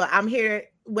thing, but I'm here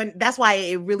that's why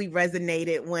it really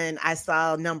resonated when I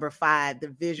saw number 5, the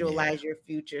visualize your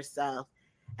future self.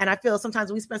 And I feel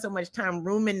sometimes we spend so much time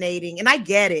ruminating, and I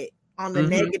get it on the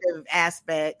negative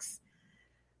aspects,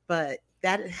 but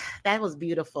that was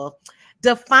beautiful.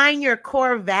 Define your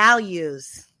core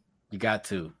values. You got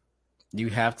to. You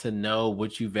have to know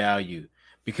what you value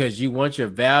because you want your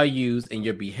values and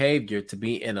your behavior to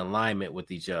be in alignment with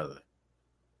each other.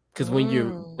 Because when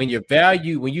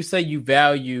you say you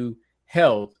value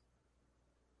health,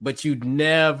 but you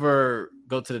never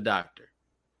go to the doctor,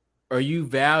 or you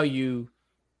value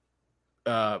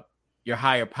your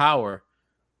higher power,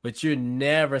 but you're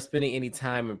never spending any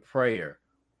time in prayer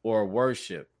or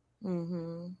worship,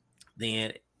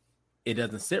 then it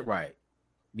doesn't sit right.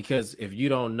 Because if you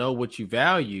don't know what you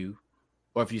value,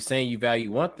 or if you're saying you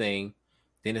value one thing,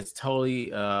 then it's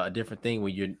totally a different thing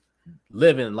when you're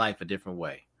living life a different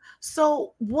way.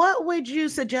 So what would you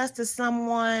suggest to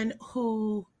someone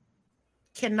who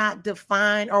cannot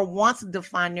define or wants to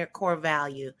define their core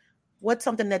value? What's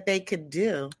something that they could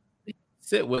do?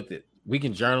 Sit with it. We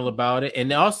can journal about it,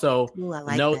 and also Ooh, I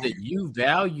like know that. that you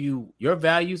value your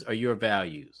values are your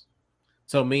values.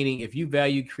 So, meaning if you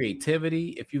value creativity,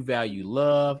 if you value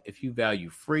love, if you value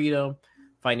freedom,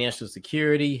 financial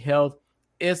security, health,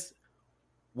 it's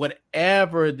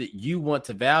whatever that you want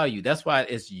to value. That's why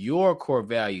it's your core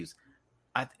values.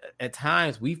 At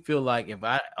times we feel like if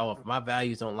my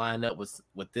values don't line up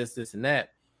with this and that,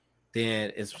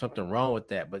 then it's something wrong with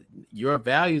that. But your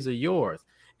values are yours.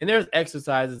 And there's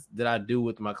exercises that I do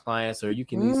with my clients, or you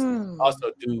can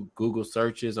also do Google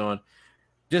searches on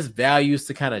just values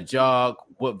to kind of jog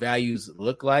what values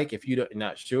look like if you're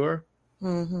not sure.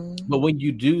 But when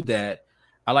you do that,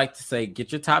 I like to say,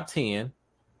 get your top 10,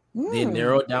 then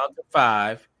narrow it down to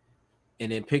 5,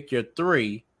 and then pick your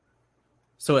 3.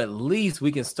 So at least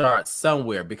we can start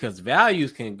somewhere, because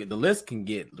the list can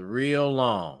get real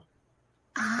long.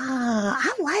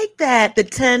 I like that. The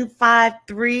 10, 5,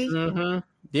 3.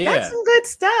 Yeah. That's some good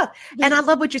stuff. And I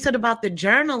love what you said about the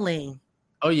journaling.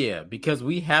 Oh yeah, because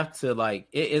we have to, like,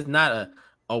 it's not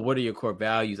what are your core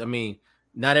values? I mean,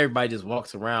 not everybody just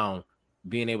walks around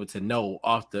being able to know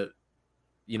right off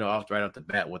the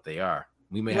bat what they are.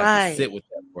 We may have to sit with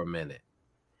that for a minute.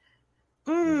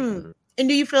 And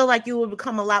do you feel like you will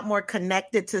become a lot more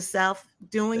connected to self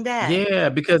doing that? Yeah,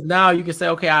 because now you can say,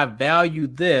 okay, I value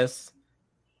this.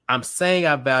 I'm saying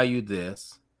I value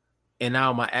this, and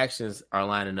now my actions are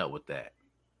lining up with that.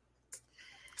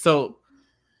 So,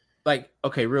 like,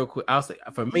 okay, real quick, I'll say,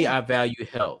 for me, I value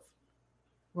health.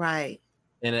 Right.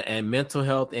 And mental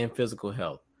health and physical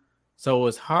health. So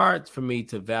it's hard for me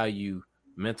to value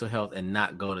mental health and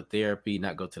not go to therapy,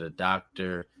 not go to the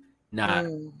doctor, not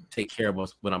take care of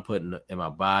what I'm putting in my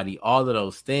body, all of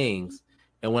those things.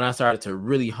 And when I started to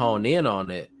really hone in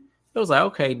on it, it was like,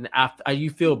 okay,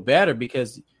 you feel better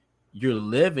because you're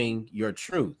living your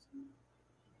truth.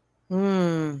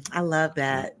 I love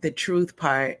that. The truth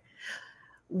part.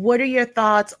 What are your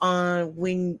thoughts on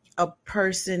when a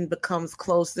person becomes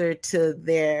closer to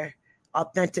their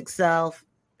authentic self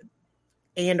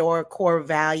and or core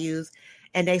values,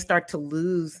 and they start to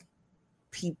lose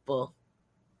people?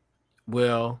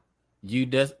 Well, you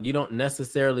don't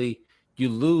necessarily, you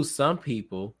lose some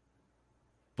people,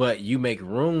 but you make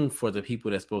room for the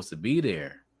people that's supposed to be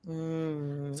there.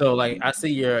 So, like, I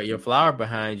see your flower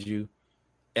behind you.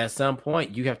 At some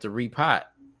point, you have to repot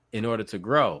in order to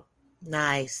grow.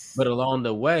 Nice. But along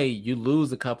the way, you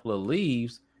lose a couple of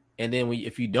leaves, and then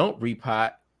if you don't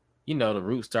repot, the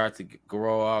roots start to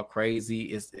grow all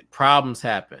crazy. Problems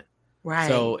happen. Right.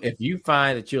 So if you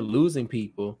find that you're losing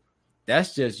people,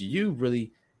 that's just you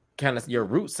really kind of your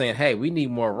roots saying, "Hey, we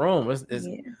need more room.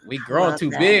 We growing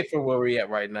too big for where we're at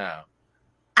right now."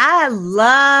 I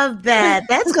love that.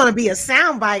 That's going to be a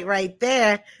soundbite right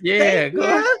there. Yeah,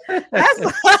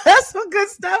 that's some good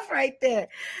stuff right there.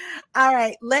 All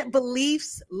right, let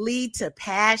beliefs lead to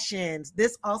passions.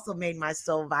 This also made my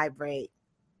soul vibrate.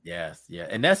 Yes, yeah,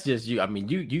 and that's just you. I mean,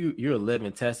 you're a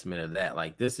living testament of that.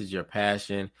 Like, this is your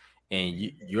passion, and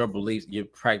your beliefs. You're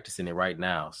practicing it right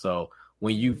now. So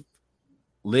when you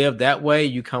live that way,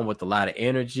 you come with a lot of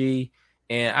energy,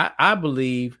 and I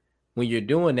believe when you're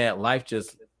doing that, life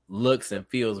just looks and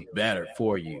feels better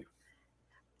for you.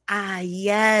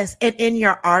 Yes. And in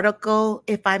your article,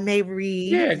 if I may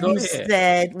read, you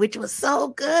said, which was so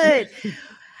good,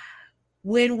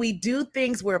 when we do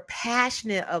things we're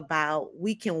passionate about,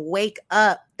 we can wake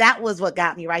up. That was what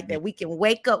got me right there. We can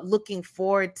wake up looking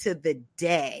forward to the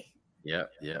day. Yeah.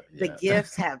 The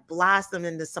gifts have blossomed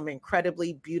into some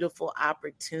incredibly beautiful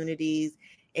opportunities,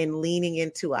 and leaning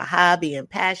into a hobby and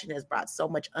passion has brought so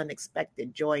much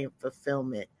unexpected joy and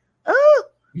fulfillment. Oh,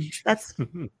 that's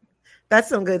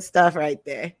some good stuff right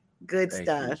there. Good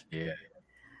stuff. Yeah.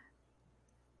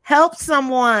 Help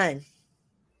someone.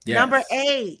 Yes. Number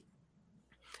 8.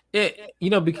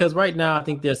 Because right now I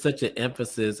think there's such an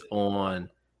emphasis on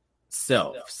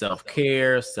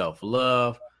self-care,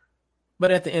 self-love.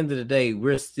 But at the end of the day,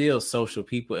 we're still social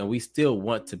people, and we still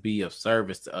want to be of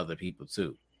service to other people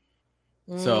too.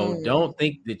 So don't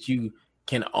think that you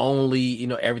can only,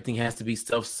 everything has to be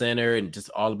self-centered and just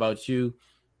all about you.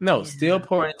 No, still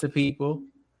pour into people,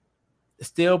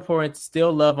 still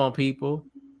love on people,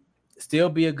 still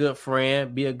be a good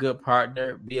friend, be a good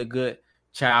partner, be a good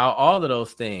child, all of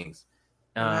those things.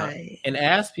 And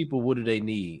ask people, what do they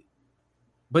need?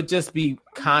 But just be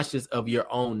conscious of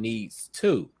your own needs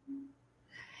too.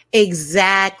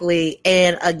 Exactly.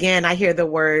 And again, I hear the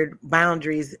word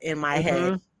boundaries in my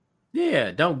head.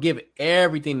 Yeah, don't give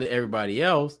everything to everybody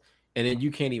else, and then you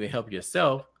can't even help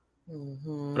yourself.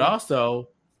 But also,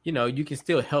 you can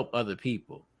still help other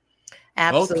people.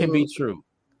 Absolutely.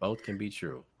 Both can be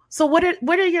true. So what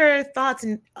are your thoughts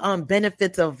and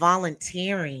benefits of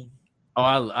volunteering?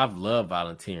 Oh, I've loved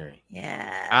volunteering.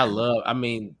 Yeah. I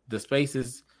mean, the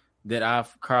spaces that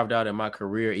I've carved out in my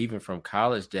career, even from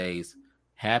college days,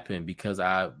 happened because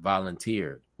I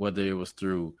volunteered, whether it was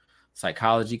through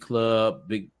psychology club,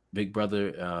 big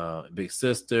brother, big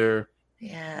sister.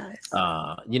 Yes.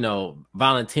 You know,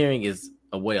 volunteering is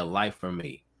a way of life for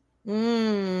me.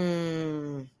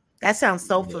 That sounds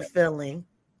so fulfilling.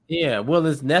 Yeah, well,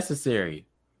 it's necessary.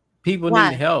 People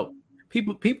need help.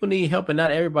 People need help, and not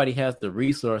everybody has the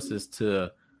resources to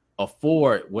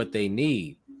afford what they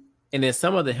need. And then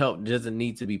some of the help doesn't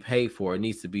need to be paid for. It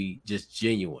needs to be just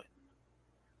genuine.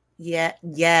 Yeah,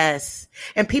 yes.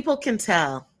 And people can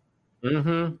tell.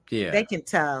 Mm-hmm. Yeah. They can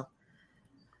tell.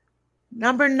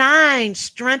 Number 9,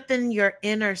 strengthen your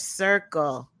inner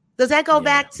circle. Does that go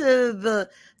back to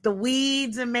the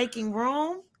weeds and making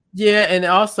room? Yeah, and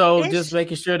also just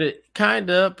making sure that kind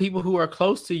of people who are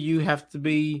close to you have to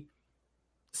be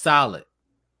solid.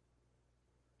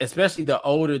 Especially the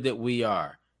older that we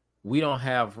are. We don't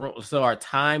have room, so our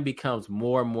time becomes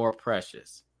more and more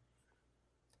precious.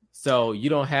 So you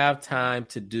don't have time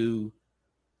to do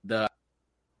the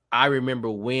I remember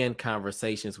when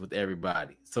conversations with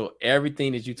everybody. So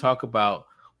everything that you talk about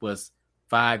was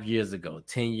 5 years ago,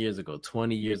 10 years ago,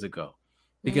 20 years ago,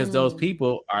 because those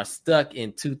people are stuck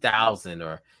in 2000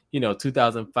 or,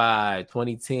 2005,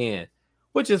 2010,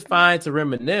 which is fine to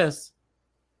reminisce.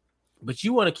 But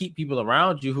you want to keep people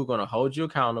around you who are going to hold you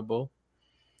accountable,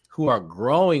 who are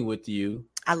growing with you.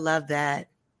 I love that.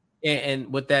 And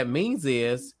what that means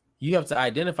is you have to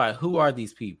identify who are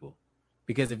these people.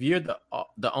 Because if you're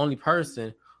the only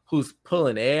person who's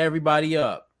pulling everybody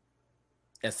up,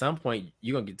 at some point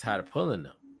you're going to get tired of pulling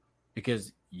them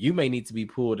because you may need to be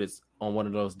pulled on one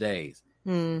of those days.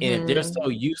 And if they're so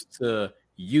used to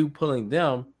you pulling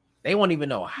them, they won't even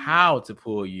know how to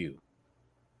pull you.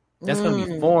 That's going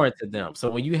to be foreign to them.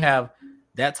 So when you have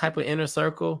that type of inner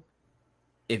circle,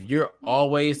 if you're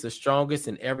always the strongest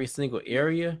in every single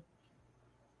area,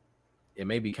 it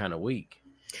may be kind of weak.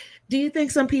 Do you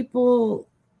think some people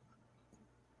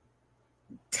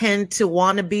tend to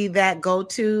want to be that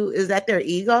go-to? Is that their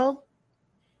ego?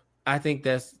 I think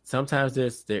sometimes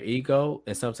there's their ego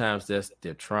and sometimes there's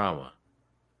their trauma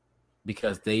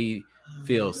because they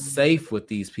feel safe with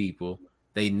these people.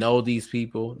 They know these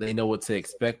people. They know what to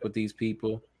expect with these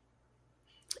people.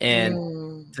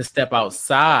 And to step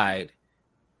outside,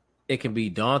 it can be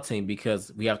daunting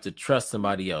because we have to trust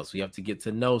somebody else. We have to get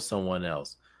to know someone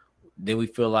else. Then we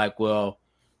feel like, well,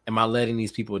 am I letting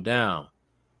these people down?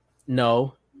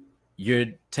 No, you're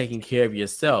taking care of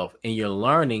yourself and you're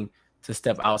learning to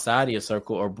step outside of your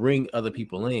circle or bring other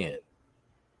people in.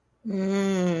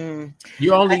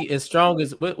 You're only as strong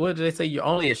as, what did they say? You're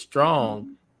only as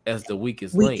strong as the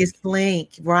weakest link.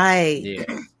 Right.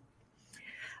 Yeah.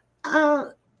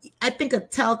 I think a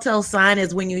telltale sign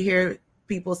is when you hear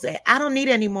people say, I don't need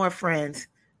any more friends.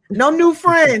 No new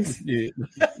friends.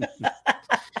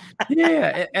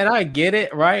 Yeah, and I get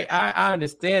it, right? I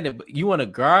understand it, but you want to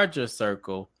guard your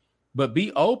circle, but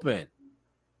be open.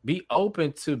 Be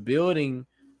open to building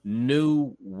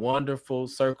new, wonderful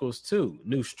circles too,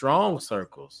 new, strong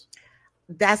circles.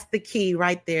 That's the key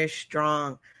right there,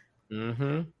 strong.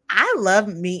 I love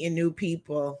meeting new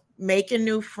people, making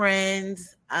new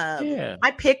friends.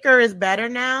 My picker is better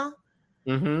now.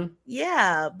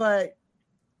 Yeah, but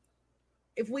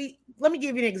let me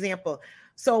give you an example.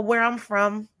 So where I'm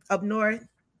from, up north, I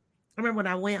remember when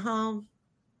I went home,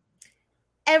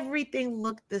 everything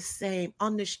looked the same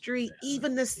on the street,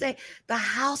 even the same. The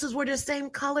houses were the same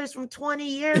colors from 20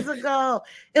 years ago.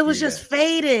 It was just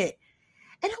faded.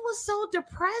 And it was so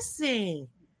depressing.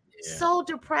 So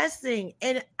depressing.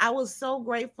 And I was so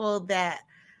grateful that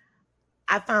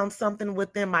I found something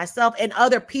within myself and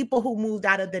other people who moved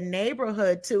out of the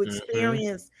neighborhood to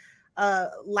experience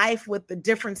life with a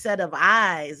different set of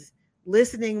eyes,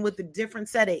 listening with a different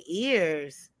set of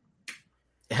ears,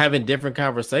 having different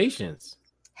conversations.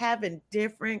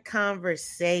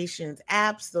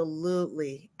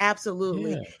 Absolutely. Yeah.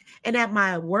 And at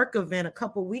my work event a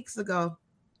couple weeks ago,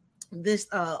 this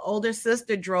older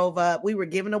sister drove up. We were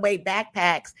giving away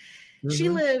backpacks. She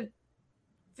lived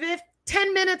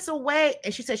 10 minutes away,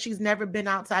 and she said she's never been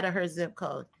outside of her zip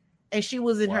code, and she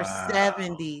was in her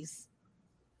 70s.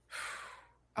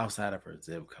 Outside of her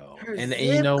zip code. And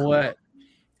you know what?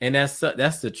 And that's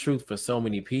the truth for so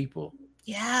many people.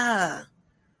 Yeah.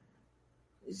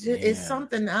 It's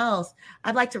something else.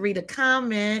 I'd like to read a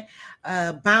comment.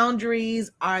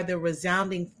 Boundaries are the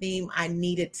resounding theme I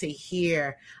needed to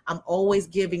hear. I'm always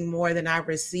giving more than I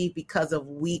receive because of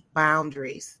weak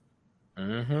boundaries.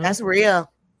 That's real.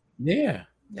 Yeah.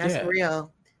 That's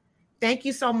real. Thank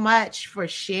you so much for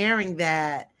sharing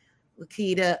that,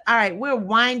 Lakita. All right, we're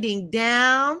winding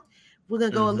down. We're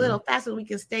going to go a little faster so we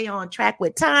can stay on track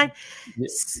with time. Yeah.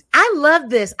 I love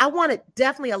this. I wanted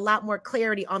definitely a lot more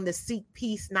clarity on the seek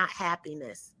peace, not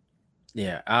happiness.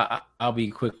 Yeah, I'll be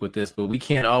quick with this, but we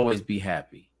can't always be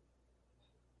happy.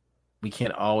 We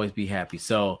can't always be happy.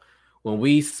 So when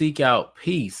we seek out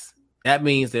peace, that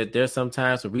means that there's some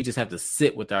times where we just have to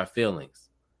sit with our feelings,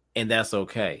 and that's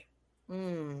okay.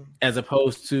 As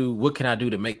opposed to, what can I do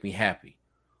to make me happy?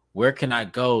 Where can I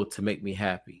go to make me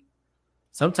happy?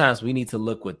 Sometimes we need to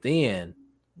look within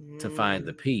to find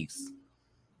the peace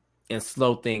and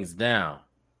slow things down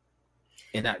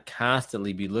and not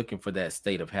constantly be looking for that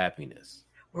state of happiness.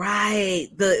 Right.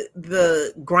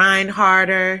 The grind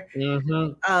harder,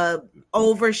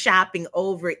 over shopping,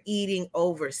 overeating,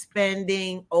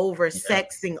 overspending, over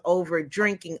sexing, over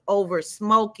drinking, over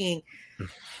smoking,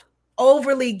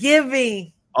 overly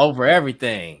giving. Over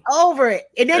everything. Over it.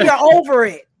 And then you're over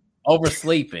it.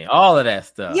 Oversleeping. All of that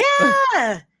stuff.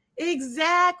 Yeah,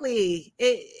 exactly.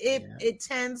 It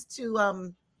tends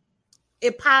to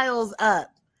it piles up.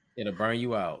 It'll burn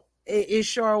you out. It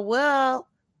sure will.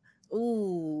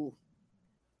 Ooh,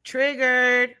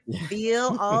 triggered.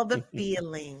 Feel all the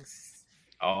feelings.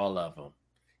 All of them.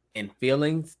 And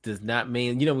feelings does not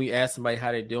mean, when you ask somebody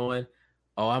how they're doing,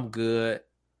 oh, I'm good,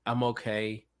 I'm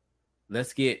okay.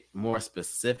 Let's get more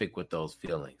specific with those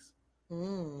feelings. I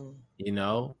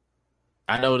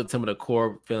know that some of the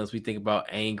core feelings we think about,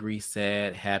 angry,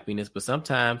 sad, happiness, but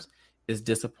sometimes it's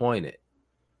disappointed,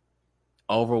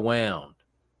 overwhelmed,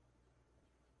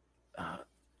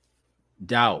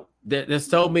 doubt. There's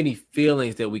so many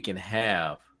feelings that we can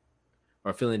have,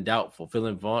 or feeling doubtful,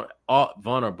 feeling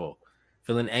vulnerable,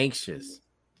 feeling anxious.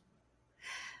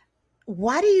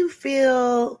 Why do you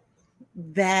feel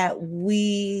that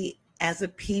we as a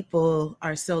people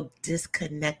are so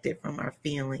disconnected from our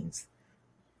feelings?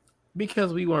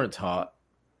 Because we weren't taught.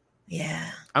 Yeah.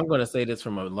 I'm going to say this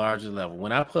from a larger level.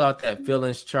 When I pull out that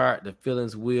feelings chart, the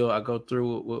feelings wheel, I go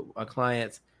through with my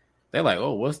clients, they're like,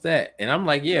 oh, what's that? And I'm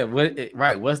like, yeah,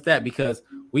 what's that? Because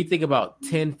we think about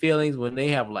 10 feelings when they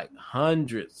have like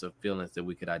hundreds of feelings that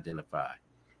we could identify.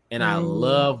 And I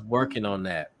love working on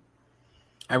that.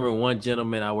 I remember one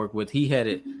gentleman I worked with, he had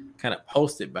it kind of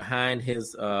posted behind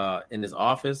his in his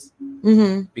office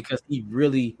because he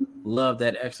really loved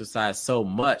that exercise so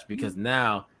much, because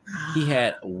now he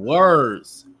had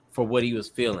words for what he was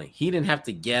feeling. He didn't have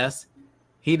to guess.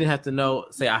 He didn't have to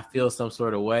say, I feel some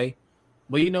sort of way.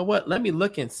 Well, you know what? Let me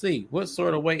look and see, what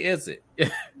sort of way is it?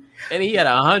 And he had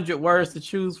 100 words to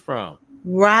choose from.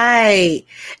 Right.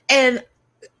 And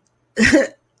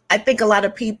I think a lot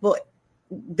of people,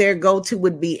 their go-to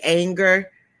would be anger.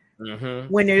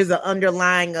 When there's an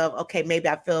underlying of, okay, maybe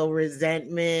I feel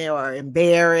resentment or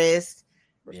embarrassed.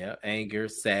 Yeah, anger,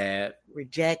 sad,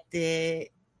 rejected.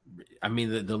 I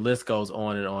mean, the list goes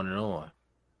on and on and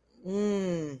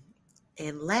on.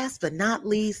 And last but not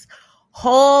least,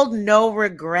 hold no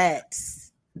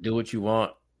regrets. Do what you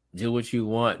want. Do what you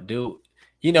want. Do,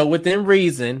 within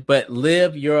reason, but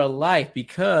live your life,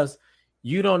 because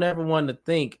you don't ever want to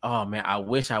think, oh man, I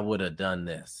wish I would have done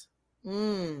this.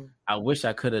 I wish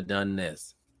I could have done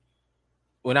this.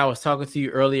 When I was talking to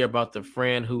you earlier about the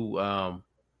friend who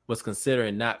was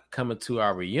considering not coming to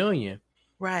our reunion,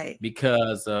 right,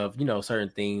 because of certain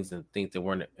things and things that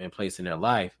weren't in place in their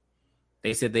life,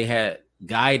 they said they had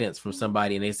guidance from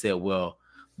somebody, and they said, well,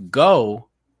 go,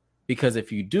 because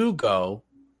if you do go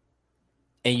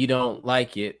and you don't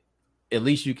like it, at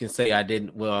least you can say, I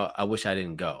wish I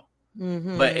didn't go.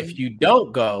 But if you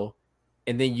don't go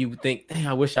and then you think, dang,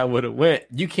 I wish I would have went,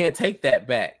 you can't take that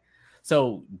back.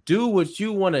 So do what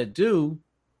you want to do.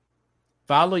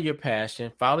 Follow your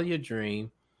passion, follow your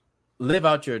dream, live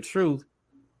out your truth,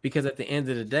 because at the end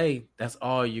of the day, that's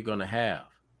all you're going to have.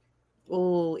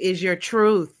 Oh, is your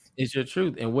truth. It's your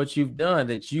truth and what you've done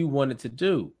that you wanted to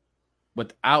do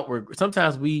without regret.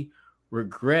 Sometimes we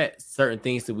regret certain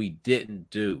things that we didn't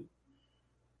do.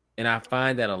 And I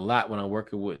find that a lot when I'm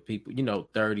working with people,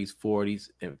 30s, 40s,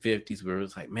 and 50s, where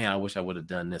it's like, man, I wish I would have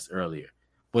done this earlier.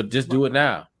 But just do it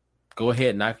now. Go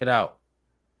ahead, knock it out.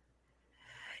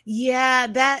 Yeah,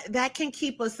 that can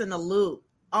keep us in a loop,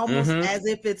 almost as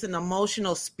if it's an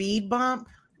emotional speed bump.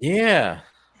 Yeah.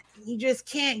 You just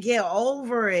can't get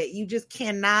over it. You just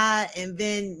cannot. And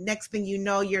then next thing you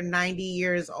know, you're 90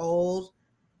 years old.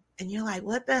 And you're like,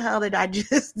 what the hell did I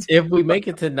just do? If we make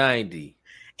it to 90.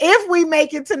 If we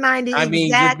make it to 90, I mean,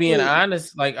 just being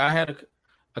honest, like I had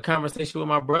a conversation with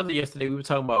my brother yesterday. We were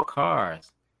talking about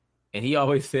cars. And he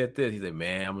always said this. He said,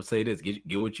 "Man, I'm gonna say this: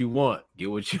 get what you want, get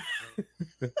what you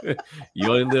you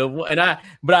only live one."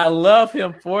 But I love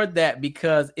him for that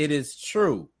because it is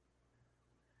true.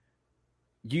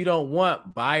 You don't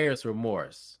want buyer's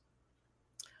remorse.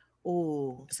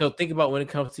 Ooh. So think about when it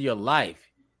comes to your life.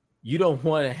 You don't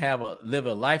want to live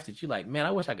a life that you like, man,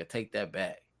 I wish I could take that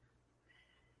back.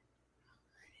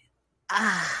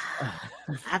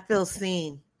 I feel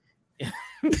seen.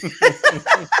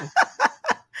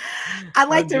 I'd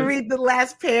like to read the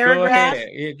last paragraph.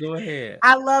 Go ahead.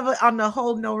 I love it on the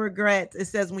whole no regrets. It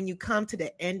says, when you come to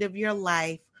the end of your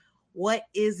life, what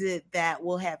is it that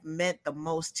will have meant the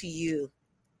most to you,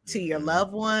 to your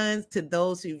loved ones, to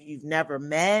those who you've never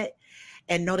met,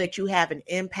 and know that you have an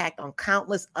impact on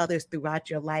countless others throughout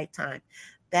your lifetime?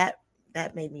 That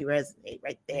made me resonate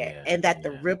right there. And that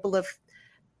the ripple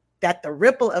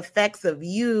effects of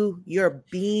you, your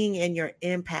being and your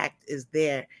impact is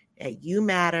there. That you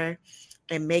matter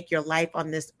and make your life on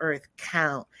this earth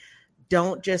count.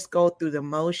 Don't just go through the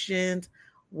motions.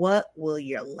 What will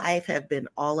your life have been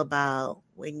all about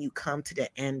when you come to the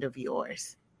end of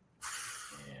yours?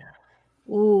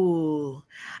 Yeah. Ooh,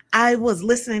 I was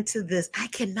listening to this. I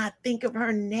cannot think of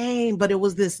her name, but it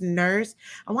was this nurse.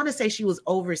 I want to say she was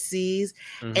overseas,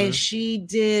 and she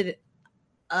did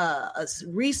a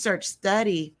research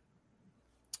study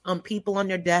on people on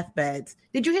their deathbeds.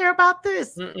 Did you hear about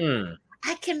this?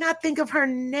 I cannot think of her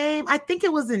name. I think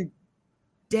it was in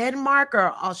Denmark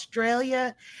or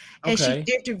Australia. And she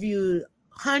interviewed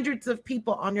hundreds of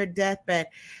people on their deathbed.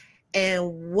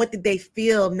 And what did they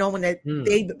feel knowing that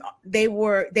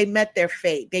they met their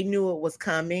fate? They knew it was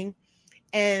coming.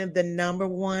 And the number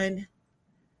one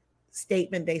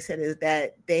statement they said is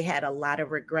that they had a lot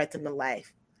of regrets in their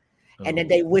life. And that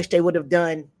they wish they would have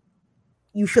done,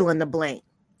 you fill in the blank.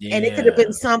 Yeah. And it could have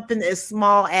been something as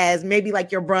small as maybe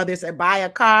like your brother said, buy a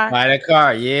car.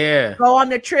 Yeah. Go on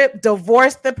the trip,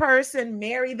 divorce the person,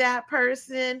 marry that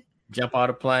person. Jump out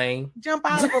of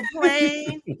a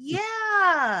plane.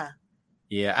 Yeah.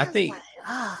 Yeah, I think,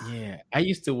 I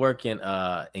used to work in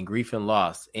grief and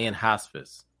loss and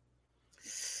hospice.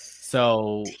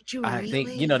 So I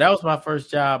think, that was my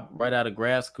first job right out of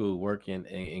grad school, working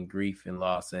in grief and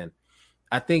loss. And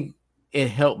I think it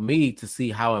helped me to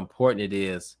see how important it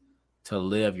is to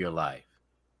live your life.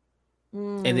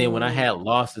 And then when I had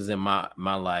losses in my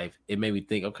life, it made me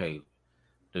think, okay,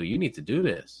 dude, you need to do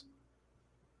this.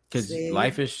 Because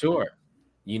life is short.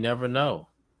 You never know.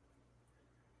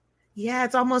 Yeah,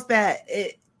 it's almost that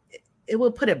it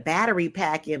would put a battery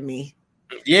pack in me.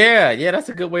 Yeah, that's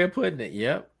a good way of putting it.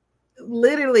 Yep.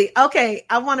 Literally. Okay,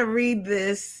 I want to read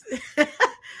this.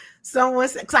 Someone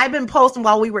said, because I've been posting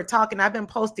while we were talking, I've been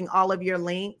posting all of your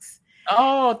links.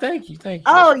 Oh, thank you.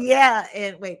 Oh, yeah.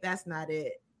 And wait, that's not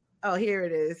it. Oh, here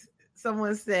it is.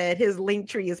 Someone said his link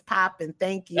tree is popping.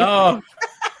 Thank you. Oh,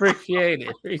 appreciate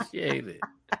it.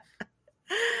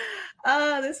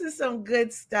 Oh, this is some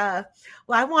good stuff.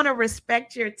 Well, I want to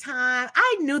respect your time.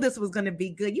 I knew this was going to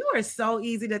be good. You are so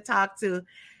easy to talk to.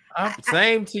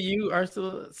 Same to you,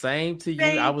 Ursula. Same to you.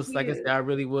 I was, like I said, I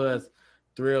really was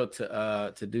thrilled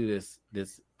to do this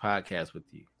podcast with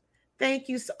you. Thank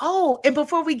you. And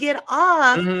before we get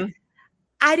off,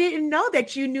 I didn't know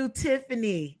that you knew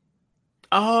Tiffany.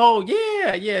 Oh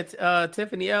yeah,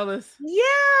 Tiffany Ellis.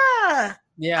 Yeah,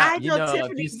 I know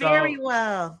Tiffany very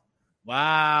well.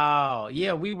 Wow.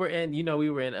 Yeah, we were in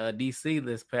DC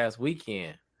this past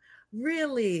weekend.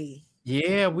 Really?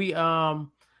 Yeah,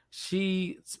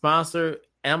 she sponsored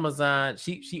Amazon.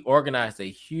 She organized a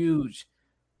huge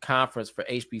conference for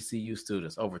HBCU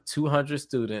students, over 200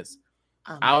 students.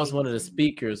 Amazing. I was one of the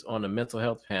speakers on the mental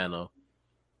health panel.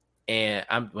 And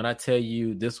when I tell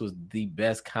you this was the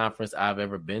best conference I've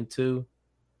ever been to,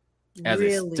 as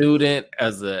a student,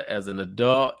 as an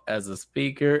adult, as a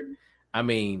speaker, I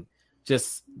mean,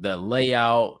 just the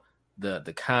layout,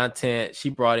 the content. She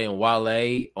brought in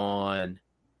Wale on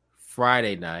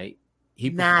Friday night.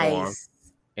 He performed.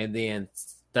 And then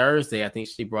Thursday, I think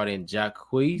she brought in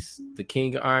Jacquees, the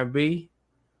king of R&B.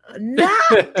 No,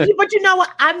 but you know what?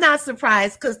 I'm not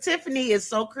surprised because Tiffany is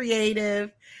so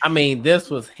creative. I mean, this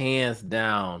was hands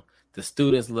down. The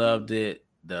students loved it.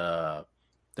 The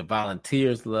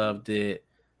volunteers loved it.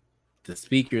 The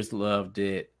speakers loved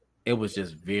it. It was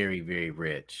just very, very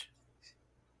rich.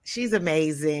 She's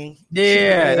amazing.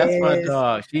 Yeah, that's my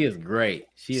dog. She is great.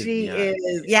 She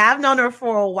is. Yeah, I've known her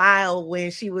for a while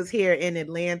when she was here in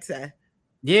Atlanta.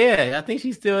 Yeah, I think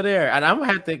she's still there. And I'm going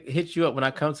to have to hit you up when I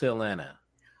come to Atlanta.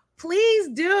 Please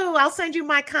do. I'll send you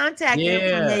my contact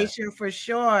information for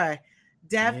sure.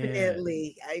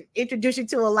 Definitely. Yeah. I introduce you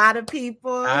to a lot of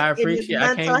people. I appreciate it.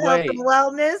 Mental health and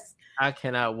wellness. I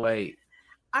cannot wait.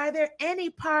 Are there any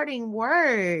parting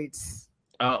words?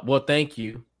 Well, thank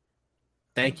you.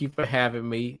 Thank you for having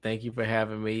me.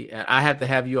 And I have to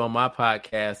have you on my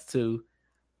podcast too.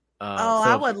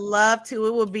 I would love to.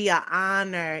 It would be an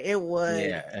honor. It would.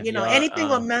 Yeah, anything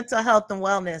with mental health and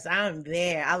wellness, I'm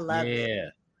there. I love it. Yeah.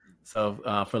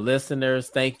 So for listeners,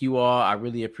 thank you all. I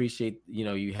really appreciate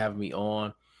you having me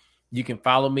on. You can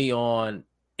follow me on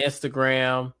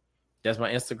Instagram. That's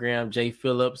my Instagram, J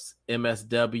Phillips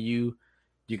MSW.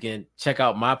 You can check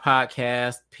out my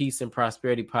podcast, Peace and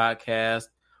Prosperity Podcast,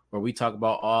 where we talk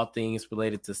about all things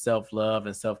related to self-love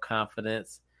and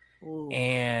self-confidence. Ooh.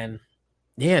 And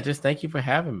yeah, just thank you for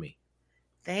having me.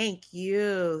 Thank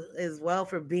you as well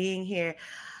for being here.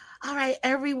 All right,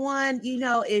 everyone,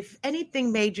 if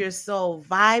anything made your soul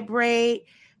vibrate,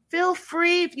 feel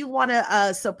free. If you want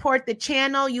to support the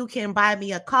channel, you can buy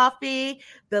me a coffee.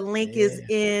 The link is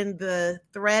in the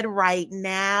thread right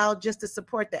now, just to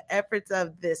support the efforts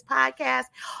of this podcast.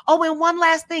 Oh, and one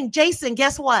last thing, Jason,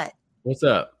 guess what? What's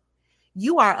up?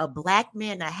 You are a Black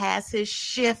man that has his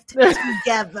shift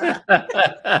together.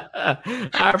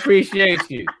 I appreciate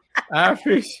you.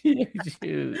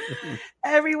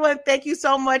 Everyone, thank you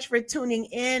so much for tuning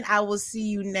in. I will see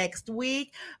you next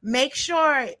week. Make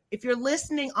sure, if you're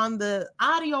listening on the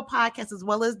audio podcast as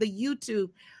well as the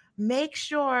YouTube, make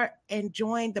sure and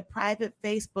join the private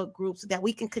Facebook group so that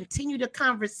we can continue the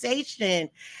conversation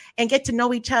and get to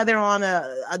know each other on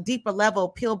a deeper level,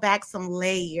 peel back some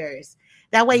layers.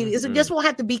 That way, it just won't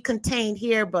have to be contained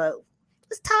here, but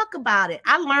let's talk about it.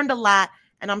 I learned a lot,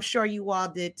 and I'm sure you all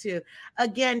did too.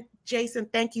 Again, Jason,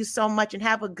 thank you so much, and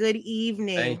have a good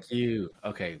evening. Thank you.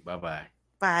 Okay, bye-bye.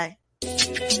 Bye.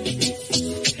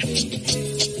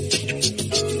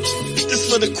 This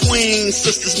for the queens,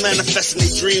 sisters manifesting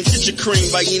their dreams. Get your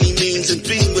cream by any means and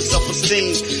beam with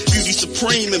self-esteem. Beauty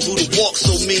supreme and Buddha walk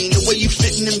so mean. The way you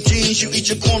fit in them jeans, you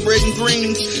eat your cornbread and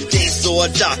greens. Dance or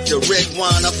a doctor, red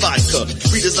wine or vodka.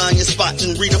 Redesign your spot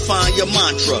and redefine your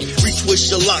mantra. Retwist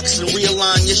your locks and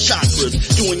realign your chakras.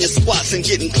 Doing your squats and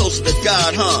getting closer to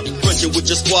God, huh? Brunching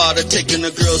with your squad or taking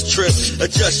a girl's trip.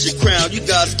 Adjust your crown, you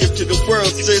God's gift to the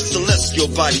world, sis. Celestial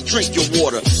body, drink your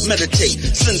water. Meditate,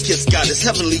 sun-kissed goddess,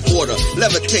 heavenly order.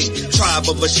 Levitate, tribe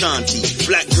of Ashanti,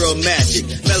 black girl magic,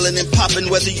 melanin popping,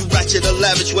 whether you ratchet or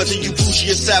lavish, whether you bougie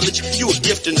or savage, you a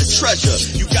gift and a treasure.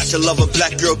 You got to love a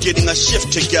black girl getting a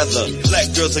shift together. Black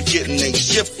girls are getting a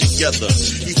shift together.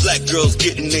 These black girls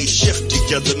getting a shift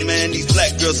together, man. These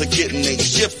black girls are getting a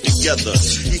shift together.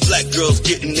 These black girls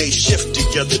getting a shift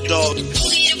together, dog.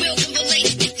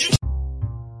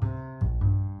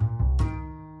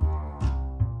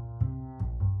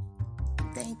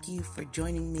 Thank you for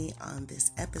joining me on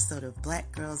this episode of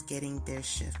Black Girls Getting Their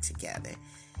Shift Together.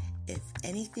 If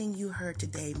anything you heard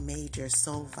today made your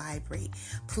soul vibrate,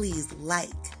 please like,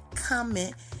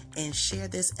 comment, and share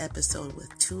this episode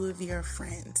with 2 of your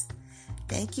friends.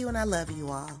 Thank you, and I love you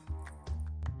all.